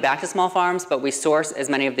give money back to small farms, but we source as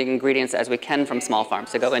many of the ingredients as we can from small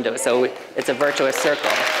farms to go into it. So it's a virtuous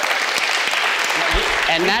circle.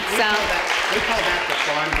 And that sounds... We call that the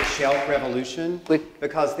farm-to-shelf revolution,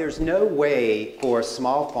 because there's no way for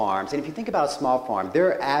small farms, and if you think about a small farm,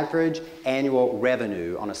 their average annual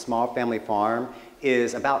revenue on a small family farm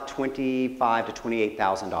is about $25,000 to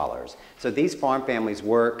 $28,000. So these farm families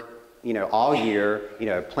work, you know, all year, you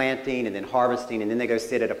know, planting and then harvesting, and then they go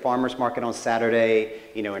sit at a farmer's market on Saturday,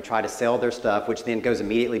 you know, and try to sell their stuff, which then goes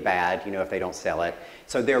immediately bad, you know, if they don't sell it.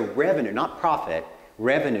 So their revenue, not profit,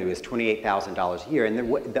 revenue is $28,000 a year, and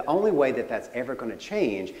the only way that that's ever going to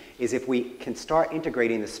change is if we can start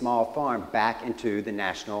integrating the small farm back into the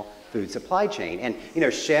national food supply chain. And, you know,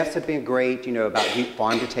 chefs have been great, you know, about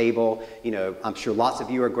farm to table. You know, I'm sure lots of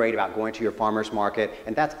you are great about going to your farmer's market,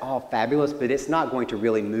 and that's all fabulous, but it's not going to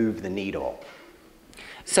really move the needle.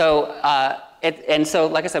 So, so,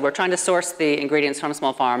 like I said, we're trying to source the ingredients from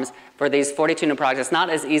small farms for these 42 new projects. It's not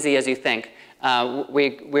as easy as you think.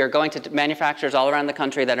 We are going to manufacturers all around the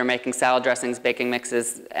country that are making salad dressings, baking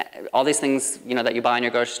mixes, all these things, you know, that you buy in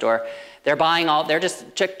your grocery store. They're just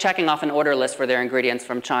checking off an order list for their ingredients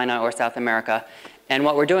from China or South America. And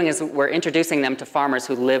what we're doing is we're introducing them to farmers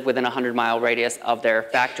who live within a 100-mile radius of their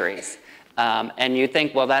factories. And you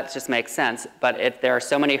think, well, that just makes sense. But there are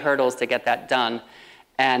so many hurdles to get that done.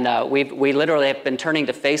 And we literally have been turning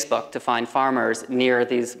to Facebook to find farmers near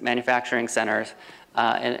these manufacturing centers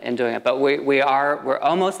and doing it. But we're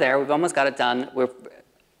almost there. We've almost got it done. We're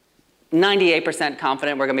 98%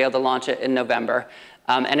 confident we're going to be able to launch it in November.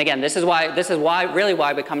 And again, this is really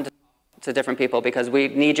why we come to different people, because we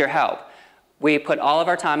need your help. We put all of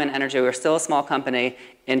our time and energy, we're still a small company,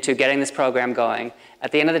 into getting this program going.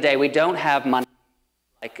 At the end of the day, we don't have money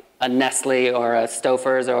like a Nestle or a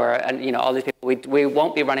Stouffer's or you know, all these people. We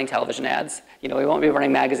won't be running television ads. You know, we won't be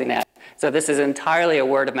running magazine ads. So this is entirely a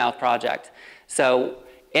word-of-mouth project. So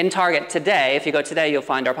in Target today, if you go today, you'll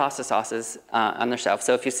find our pasta sauces on the shelf.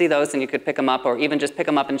 So if you see those and you could pick them up, or even just pick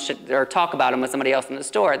them up and or talk about them with somebody else in the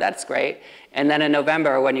store, that's great. And then in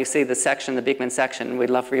November, when you see the section, the Beekman section, we'd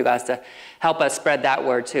love for you guys to help us spread that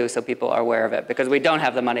word too, so people are aware of it, because we don't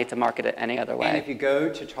have the money to market it any other way. And if you go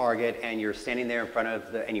to Target and you're standing there in front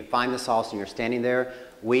of and you find the sauce and you're standing there,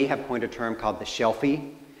 we have coined a term called the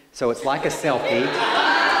shelfie. So it's like a selfie,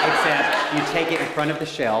 except you take it in front of the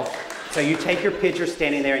shelf. So you take your picture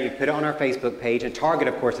standing there and you put it on our Facebook page, and Target,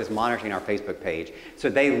 of course, is monitoring our Facebook page. So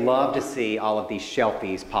they love to see all of these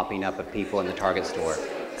shelfies popping up of people in the Target store.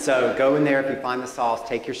 So go in there, if you find the sauce,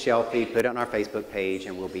 take your shelfie, put it on our Facebook page,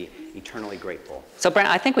 and we'll be eternally grateful. So Brent,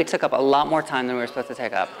 I think we took up a lot more time than we were supposed to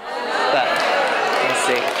take up. But let's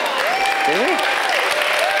see. Did we?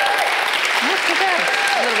 Not too bad.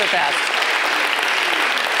 A little bit fast.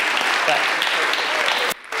 But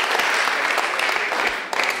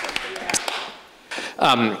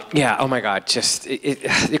yeah, oh my God, just,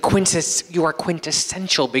 you are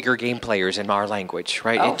quintessential bigger game players in our language,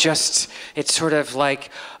 right? Oh. It's sort of like,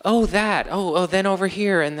 oh, then over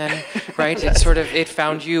here, and then, right? It's sort of, it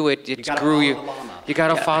found you, it grew you. You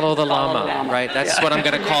gotta follow the llama, right? That's what I'm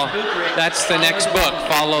gonna call, that's the next book,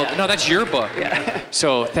 no, that's your book. Yeah.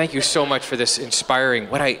 So thank you so much for this inspiring,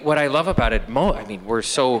 what I love about it, I mean,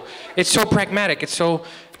 it's so pragmatic, it's so,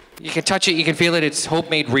 you can touch it, you can feel it, it's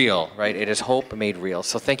hope made real, right? It is hope made real.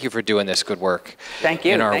 So thank you for doing this good work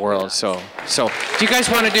in our world. So do you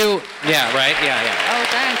guys want to do, yeah, right? Yeah. Oh,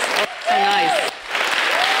 thanks. Oh, so nice.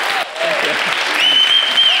 Thank you.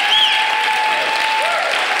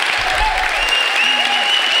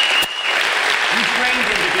 You trained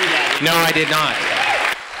him to do that. No, I did not.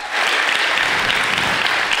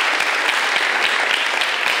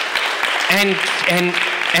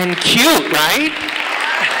 And cute, right?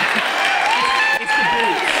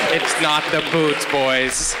 It's not the boots,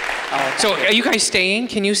 boys. Oh, so are you guys staying?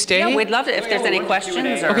 Can you stay? Yeah, we'd love to, if there's any questions.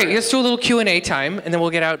 Okay, let's do a little Q&A time, and then we'll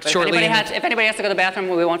get out shortly. If anybody has to go to the bathroom,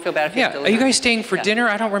 we won't feel bad if you have to leave. Are you guys staying for dinner?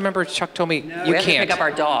 I don't remember. Chuck told me you we have can't. To pick up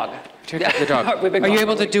our dog. Pick up the dog. Are you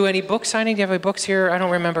able to do any book signing? Do you have any books here? I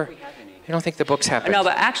don't remember. I don't think the books happen. No,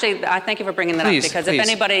 but actually, I thank you for bringing that up, because if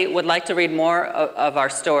anybody would like to read more of our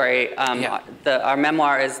story, our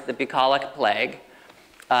memoir is The Bucolic Plague,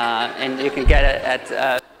 and you can get it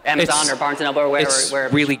at Amazon or Barnes & Noble or wherever. It's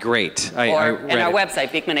really great. And our website,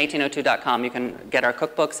 beekman1802.com, you can get our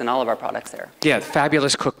cookbooks and all of our products there. Yeah,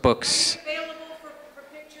 fabulous cookbooks. Available for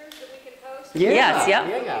pictures that we can post? Yeah. Yes, yeah.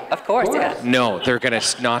 Yeah. Of course, yeah. No, they're going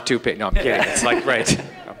to not do it. No, I'm kidding. It's like, right.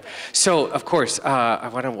 So, of course,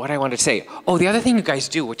 what I wanted to say. Oh, the other thing you guys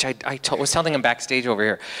do, which I was telling them backstage over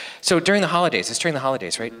here. So during the holidays, it's during the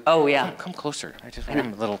holidays, right? Oh, yeah. Come closer.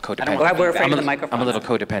 I'm a little codependent. We're afraid of the microphone. I'm a little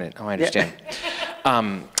codependent. Oh, I understand.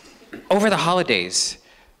 Over the holidays,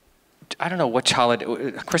 I don't know which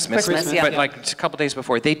holiday, Christmas, yeah. but like just a couple days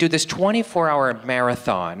before, they do this 24-hour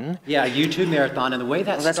marathon. Yeah, a YouTube marathon, and the way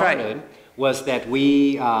that that's started right. was that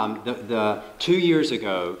we, the 2 years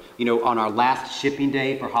ago, on our last shipping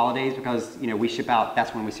day for holidays, because, we ship out,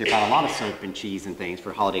 that's when we ship out a lot of soap and cheese and things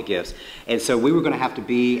for holiday gifts. And so we were going to have to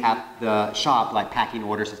be at the shop, like packing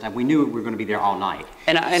orders and stuff. We knew we were going to be there all night.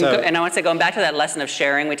 And I want to say, going back to that lesson of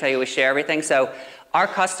sharing, we tell you we share everything. So our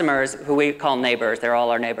customers, who we call neighbors, they're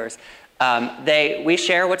all our neighbors, we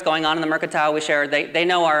share what's going on in the mercantile. They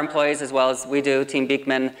know our employees as well as we do, Team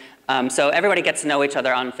Beekman. So everybody gets to know each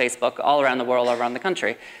other on Facebook all around the world, all around the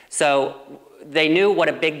country. So they knew what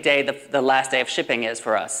a big day the last day of shipping is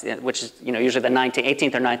for us, which is usually the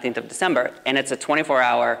 18th or 19th of December. And it's a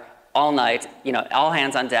 24-hour, all night, all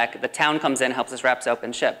hands on deck. The town comes in, helps us wrap soap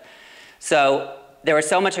and ship. So there was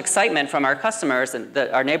so much excitement from our customers and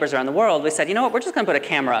our neighbors around the world. We said, you know what, we're just going to put a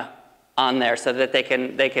camera on there so that they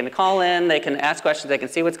can call in, they can ask questions, they can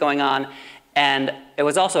see what's going on. And it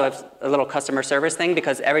was also a little customer service thing,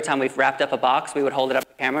 because every time we've wrapped up a box, we would hold it up to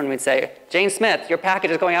the camera and we'd say, Jane Smith, your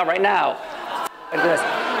package is going out right now. Like this.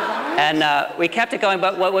 And we kept it going,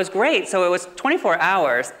 but what was great, so it was 24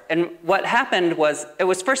 hours, and what happened was, it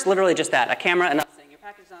was first literally just that, a camera and us saying, your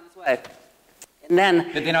package is on its way.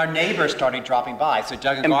 But then our neighbors started dropping by. So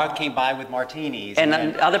Doug and Garth came by with martinis. And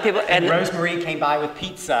other people. And Rosemary came by with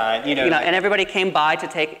pizza. And everybody came by to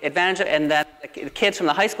take advantage of it. And then the kids from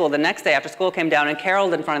the high school the next day after school came down and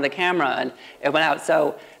caroled in front of the camera, and it went out.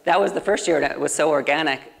 So that was the first year, and it was so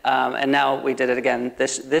organic. And now we did it again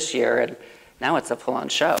this year, and now it's a full-on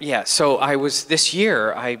show. Yeah, so this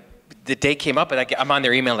year, the day came up, and I'm on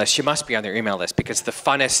their email list. You must be on their email list, because the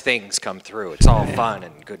funnest things come through. It's all fun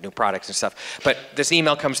and good new products and stuff. But this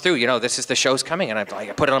email comes through, this is the show's coming, and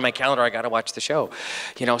I put it on my calendar. I got to watch the show,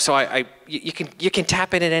 So you can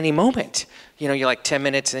tap it at any moment. You're like 10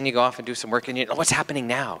 minutes, and then you go off and do some work, and what's happening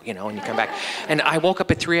now, and you come back. And I woke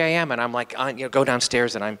up at 3 a.m. and I'm like, go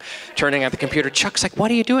downstairs, and I'm turning on the computer. Chuck's like, what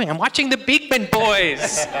are you doing? I'm watching the Beekman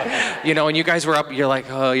Boys. And you guys were up. You're like,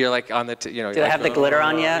 oh, you're like on the. Do they have the glitter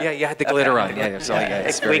on yet? Yeah, you had the glitter on. Yeah, so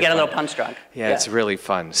it's we get fun. A little punch drunk. Yeah, it's really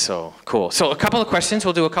fun. So cool. So a couple of questions.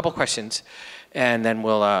 We'll do a couple questions, and then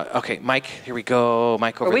we'll. Okay, Mike. Here we go.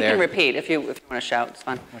 Mike over there. Or we can repeat if you want to shout. It's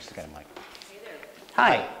fun. Let's just get a mic. Hey there.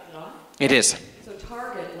 Hi. It is. So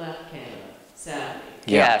Target left Canada Saturday.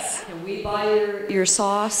 Yeah. Yes. Can we buy your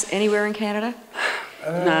sauce anywhere in Canada?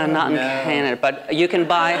 No, not in Canada, but you can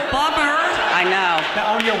buy. Bummer. I know.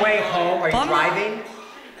 Now, on your way home, are you Bummer. driving?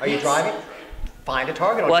 Are you driving? Find a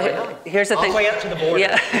Target on your way home. Here's the thing. All the way up to the border.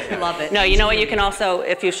 Yeah. Love it. No, you know what? You can also,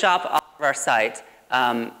 if you shop off of our site,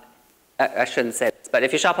 I shouldn't say this, but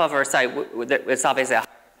if you shop off of our site, it's obviously a higher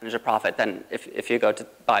percentage of profit than if you go to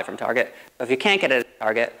buy from Target. But if you can't get it at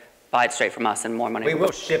Target, buy it straight from us and more money. We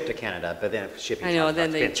will ship to Canada, but then shipping. I know, charges then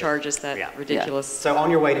are they expensive. charge us that ridiculous. So on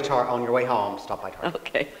your way home, stop by Target.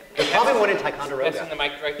 Okay. There's probably one in Ticonderoga. That's in the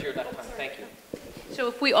mic right to your left. Thank you. So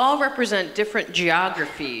if we all represent different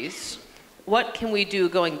geographies, what can we do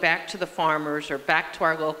going back to the farmers or back to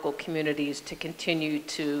our local communities to continue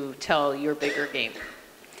to tell your bigger game?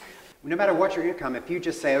 No matter what your income, if you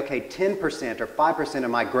just say, okay, 10% or 5% of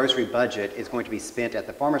my grocery budget is going to be spent at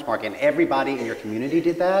the farmer's market, and everybody in your community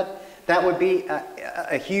did that, that would be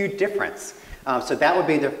a huge difference. So that would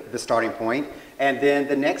be the starting point. And then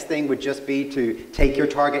the next thing would just be to take your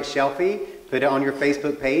Target shelfie, put it on your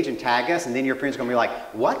Facebook page and tag us, and then your friends are going to be like,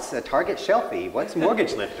 what's a Target shelfie? What's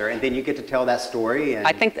Mortgage Lifter? And then you get to tell that story. And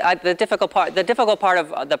I think the difficult part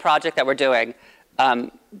of the project that we're doing,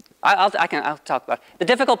 I'll talk about it. The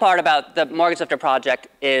difficult part about the Mortgage Lifter project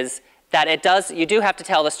is that you do have to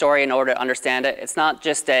tell the story in order to understand it. It's not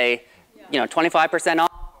just a 25%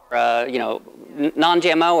 off or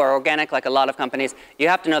non-GMO or organic like a lot of companies. You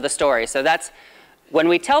have to know the story. So that's when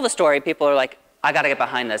we tell the story, people are like, I got to get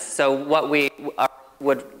behind this. So what we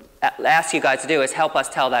would ask you guys to do is help us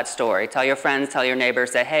tell that story. Tell your friends, tell your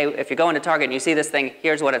neighbors, say, hey, if you go into Target and you see this thing,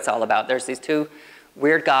 here's what it's all about. There's these two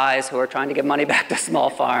weird guys who are trying to give money back to small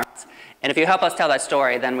farms. And if you help us tell that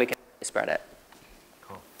story, then we can spread it.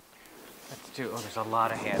 Cool. there's a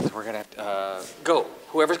lot of hands. We're going to go.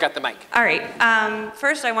 Whoever's got the mic. All right.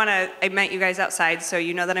 First, I met you guys outside, so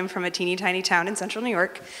you know that I'm from a teeny tiny town in central New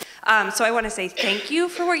York. So I want to say thank you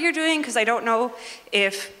for what you're doing, because I don't know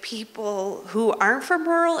if people who aren't from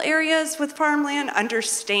rural areas with farmland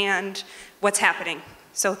understand what's happening.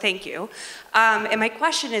 So thank you. And my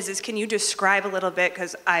question is can you describe a little bit,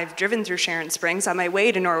 because I've driven through Sharon Springs on my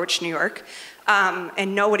way to Norwich, New York,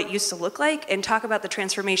 and know what it used to look like, and talk about the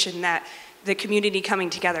transformation that the community coming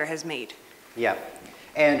together has made. Yeah,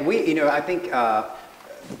 and we, I think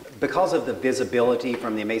because of the visibility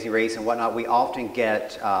from the Amazing Race and whatnot, we often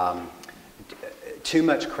get too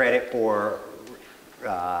much credit for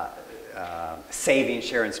saving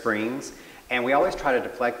Sharon Springs. And we always try to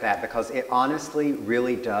deflect that, because it honestly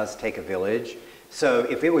really does take a village. So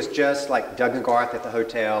if it was just like Doug and Garth at the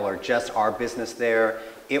hotel, or just our business there,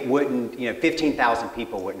 it wouldn't, 15,000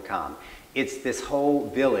 people wouldn't come. It's this whole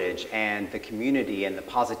village and the community and the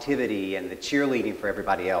positivity and the cheerleading for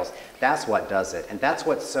everybody else. That's what does it. And that's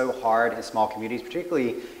what's so hard in small communities,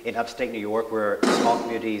 particularly in upstate New York, where small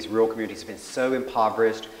communities, rural communities have been so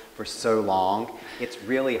impoverished for so long. It's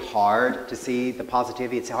really hard to see the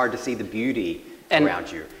positivity. It's hard to see the beauty around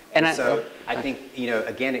you. And so I think,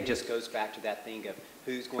 again, it just goes back to that thing of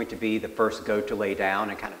who's going to be the first goat to lay down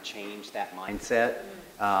and kind of change that mindset.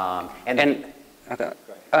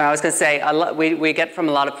 I was going to say, we get from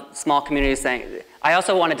a lot of small communities saying, I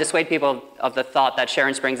also want to dissuade people of the thought that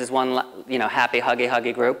Sharon Springs is one, happy,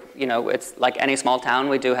 huggy group. It's like any small town.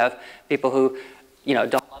 We do have people who,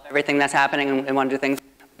 don't love everything that's happening and want to do things.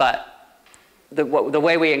 But the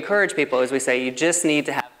way we encourage people is we say, you just need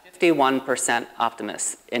to have 51%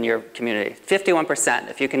 optimists in your community. 51%.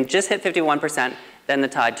 If you can just hit 51%, then the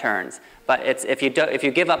tide turns. But if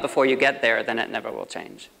you give up before you get there, then it never will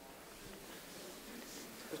change.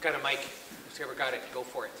 Who's got a mic? Who's ever got it? Go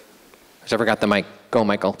for it. Who's ever got the mic? Go,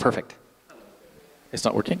 Michael. Perfect. It's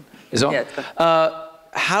not working? Is it on? Yeah,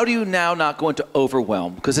 how do you now not go into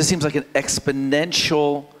overwhelm? Because this seems like an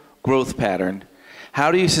exponential growth pattern. How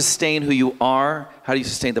do you sustain who you are? How do you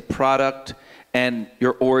sustain the product and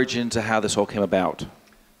your origin to how this all came about?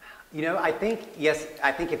 I think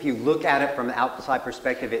if you look at it from the outside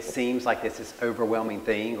perspective, it seems like this is overwhelming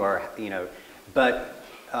thing, but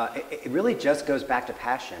it really just goes back to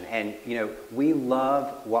passion. And, we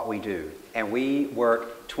love what we do, and we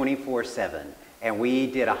work 24/7. And we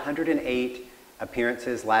did 108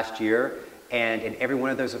 appearances last year. And in every one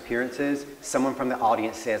of those appearances, someone from the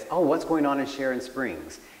audience says, oh, what's going on in Sharon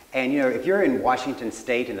Springs? And, if you're in Washington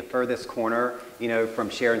State in the furthest corner, from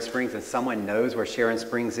Sharon Springs, and someone knows where Sharon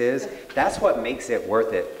Springs is, that's what makes it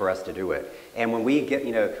worth it for us to do it. And when we get,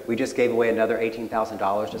 we just gave away another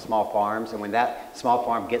 $18,000 to small farms. And when that small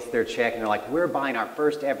farm gets their check and they're like, we're buying our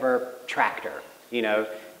first ever tractor,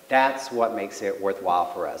 that's what makes it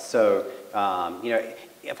worthwhile for us. So,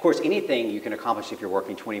 of course, anything you can accomplish if you're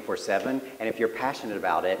working 24/7, and if you're passionate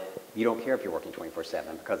about it, you don't care if you're working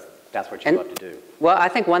 24/7, because that's what you love to do. Well, I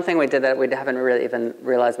think one thing we did that we haven't really even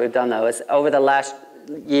realized we've done, though, is over the last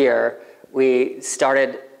year, we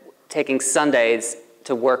started taking Sundays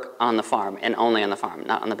to work on the farm, and only on the farm,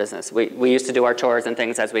 not on the business. We used to do our chores and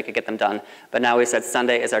things as we could get them done, but now we said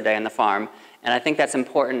Sunday is our day on the farm. And I think that's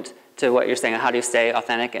important to what you're saying, how do you stay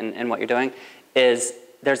authentic in what you're doing, is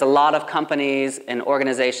there's a lot of companies and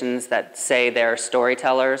organizations that say they're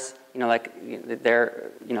storytellers,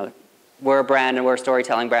 we're a brand and we're a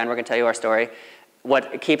storytelling brand, we're going to tell you our story.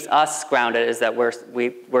 What keeps us grounded is that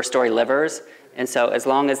we're story livers. And so as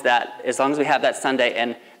long as we have that Sunday,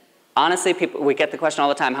 and honestly, we get the question all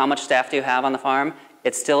the time, how much staff do you have on the farm?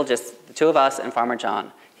 It's still just the two of us and Farmer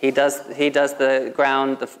John. He does the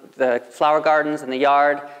ground, the flower gardens in the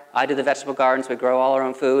yard. I do the vegetable gardens. We grow all our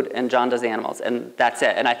own food, and John does the animals, and that's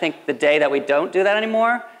it. And I think the day that we don't do that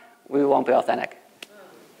anymore, we won't be authentic.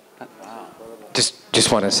 Wow.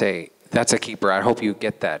 Just want to say, that's a keeper. I hope you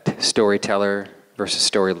get that. Storyteller versus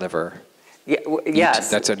story liver. Yeah, yes.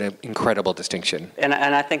 That's an incredible distinction. And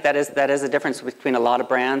I think that is a difference between a lot of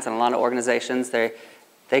brands and a lot of organizations.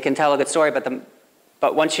 They can tell a good story,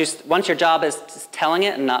 but once your job is telling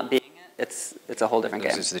it and not being it, it's a whole different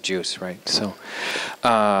game. This is the juice, right? So,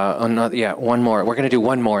 one more. We're going to do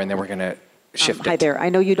one more, and then we're going to shift it. Hi there. I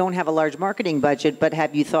know you don't have a large marketing budget, but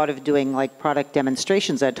have you thought of doing like product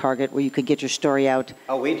demonstrations at Target where you could get your story out?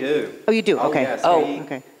 Oh, we do. Oh, you do? Okay. Yes.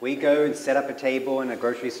 Okay. We go and set up a table in a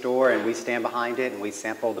grocery store, and we stand behind it, and we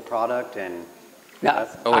sample the product. And I'm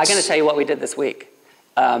going to tell you what we did this week.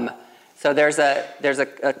 So there's a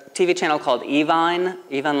TV channel called Evine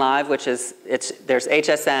Live, which is there's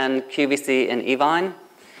HSN, QVC, and Evine,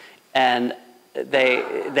 and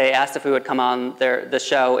they asked if we would come on the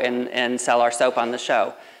show and sell our soap on the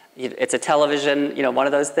show. It's a television, one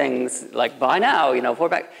of those things, like, buy now, for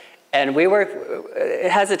back. And we were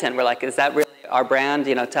hesitant. We're like, is that really our brand,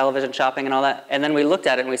 television shopping and all that? And then we looked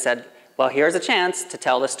at it and we said, well, here's a chance to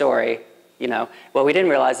tell the story, What we didn't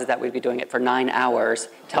realize is that we'd be doing it for 9 hours,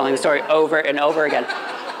 telling the story over and over again.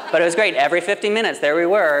 But it was great. Every 50 minutes, there we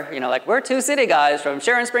were, like, we're two city guys from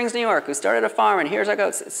Sharon Springs, New York, who started a farm, and here's our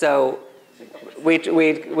goats. So we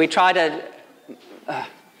try to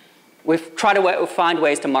find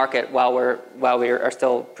ways to market while we are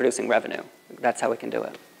still producing revenue. That's how we can do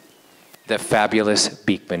it. The fabulous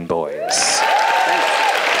Beekman Boys. Thanks.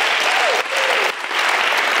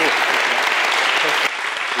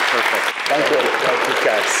 Perfect. Thank you. Thank you,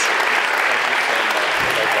 guys. Thank you so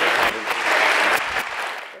much.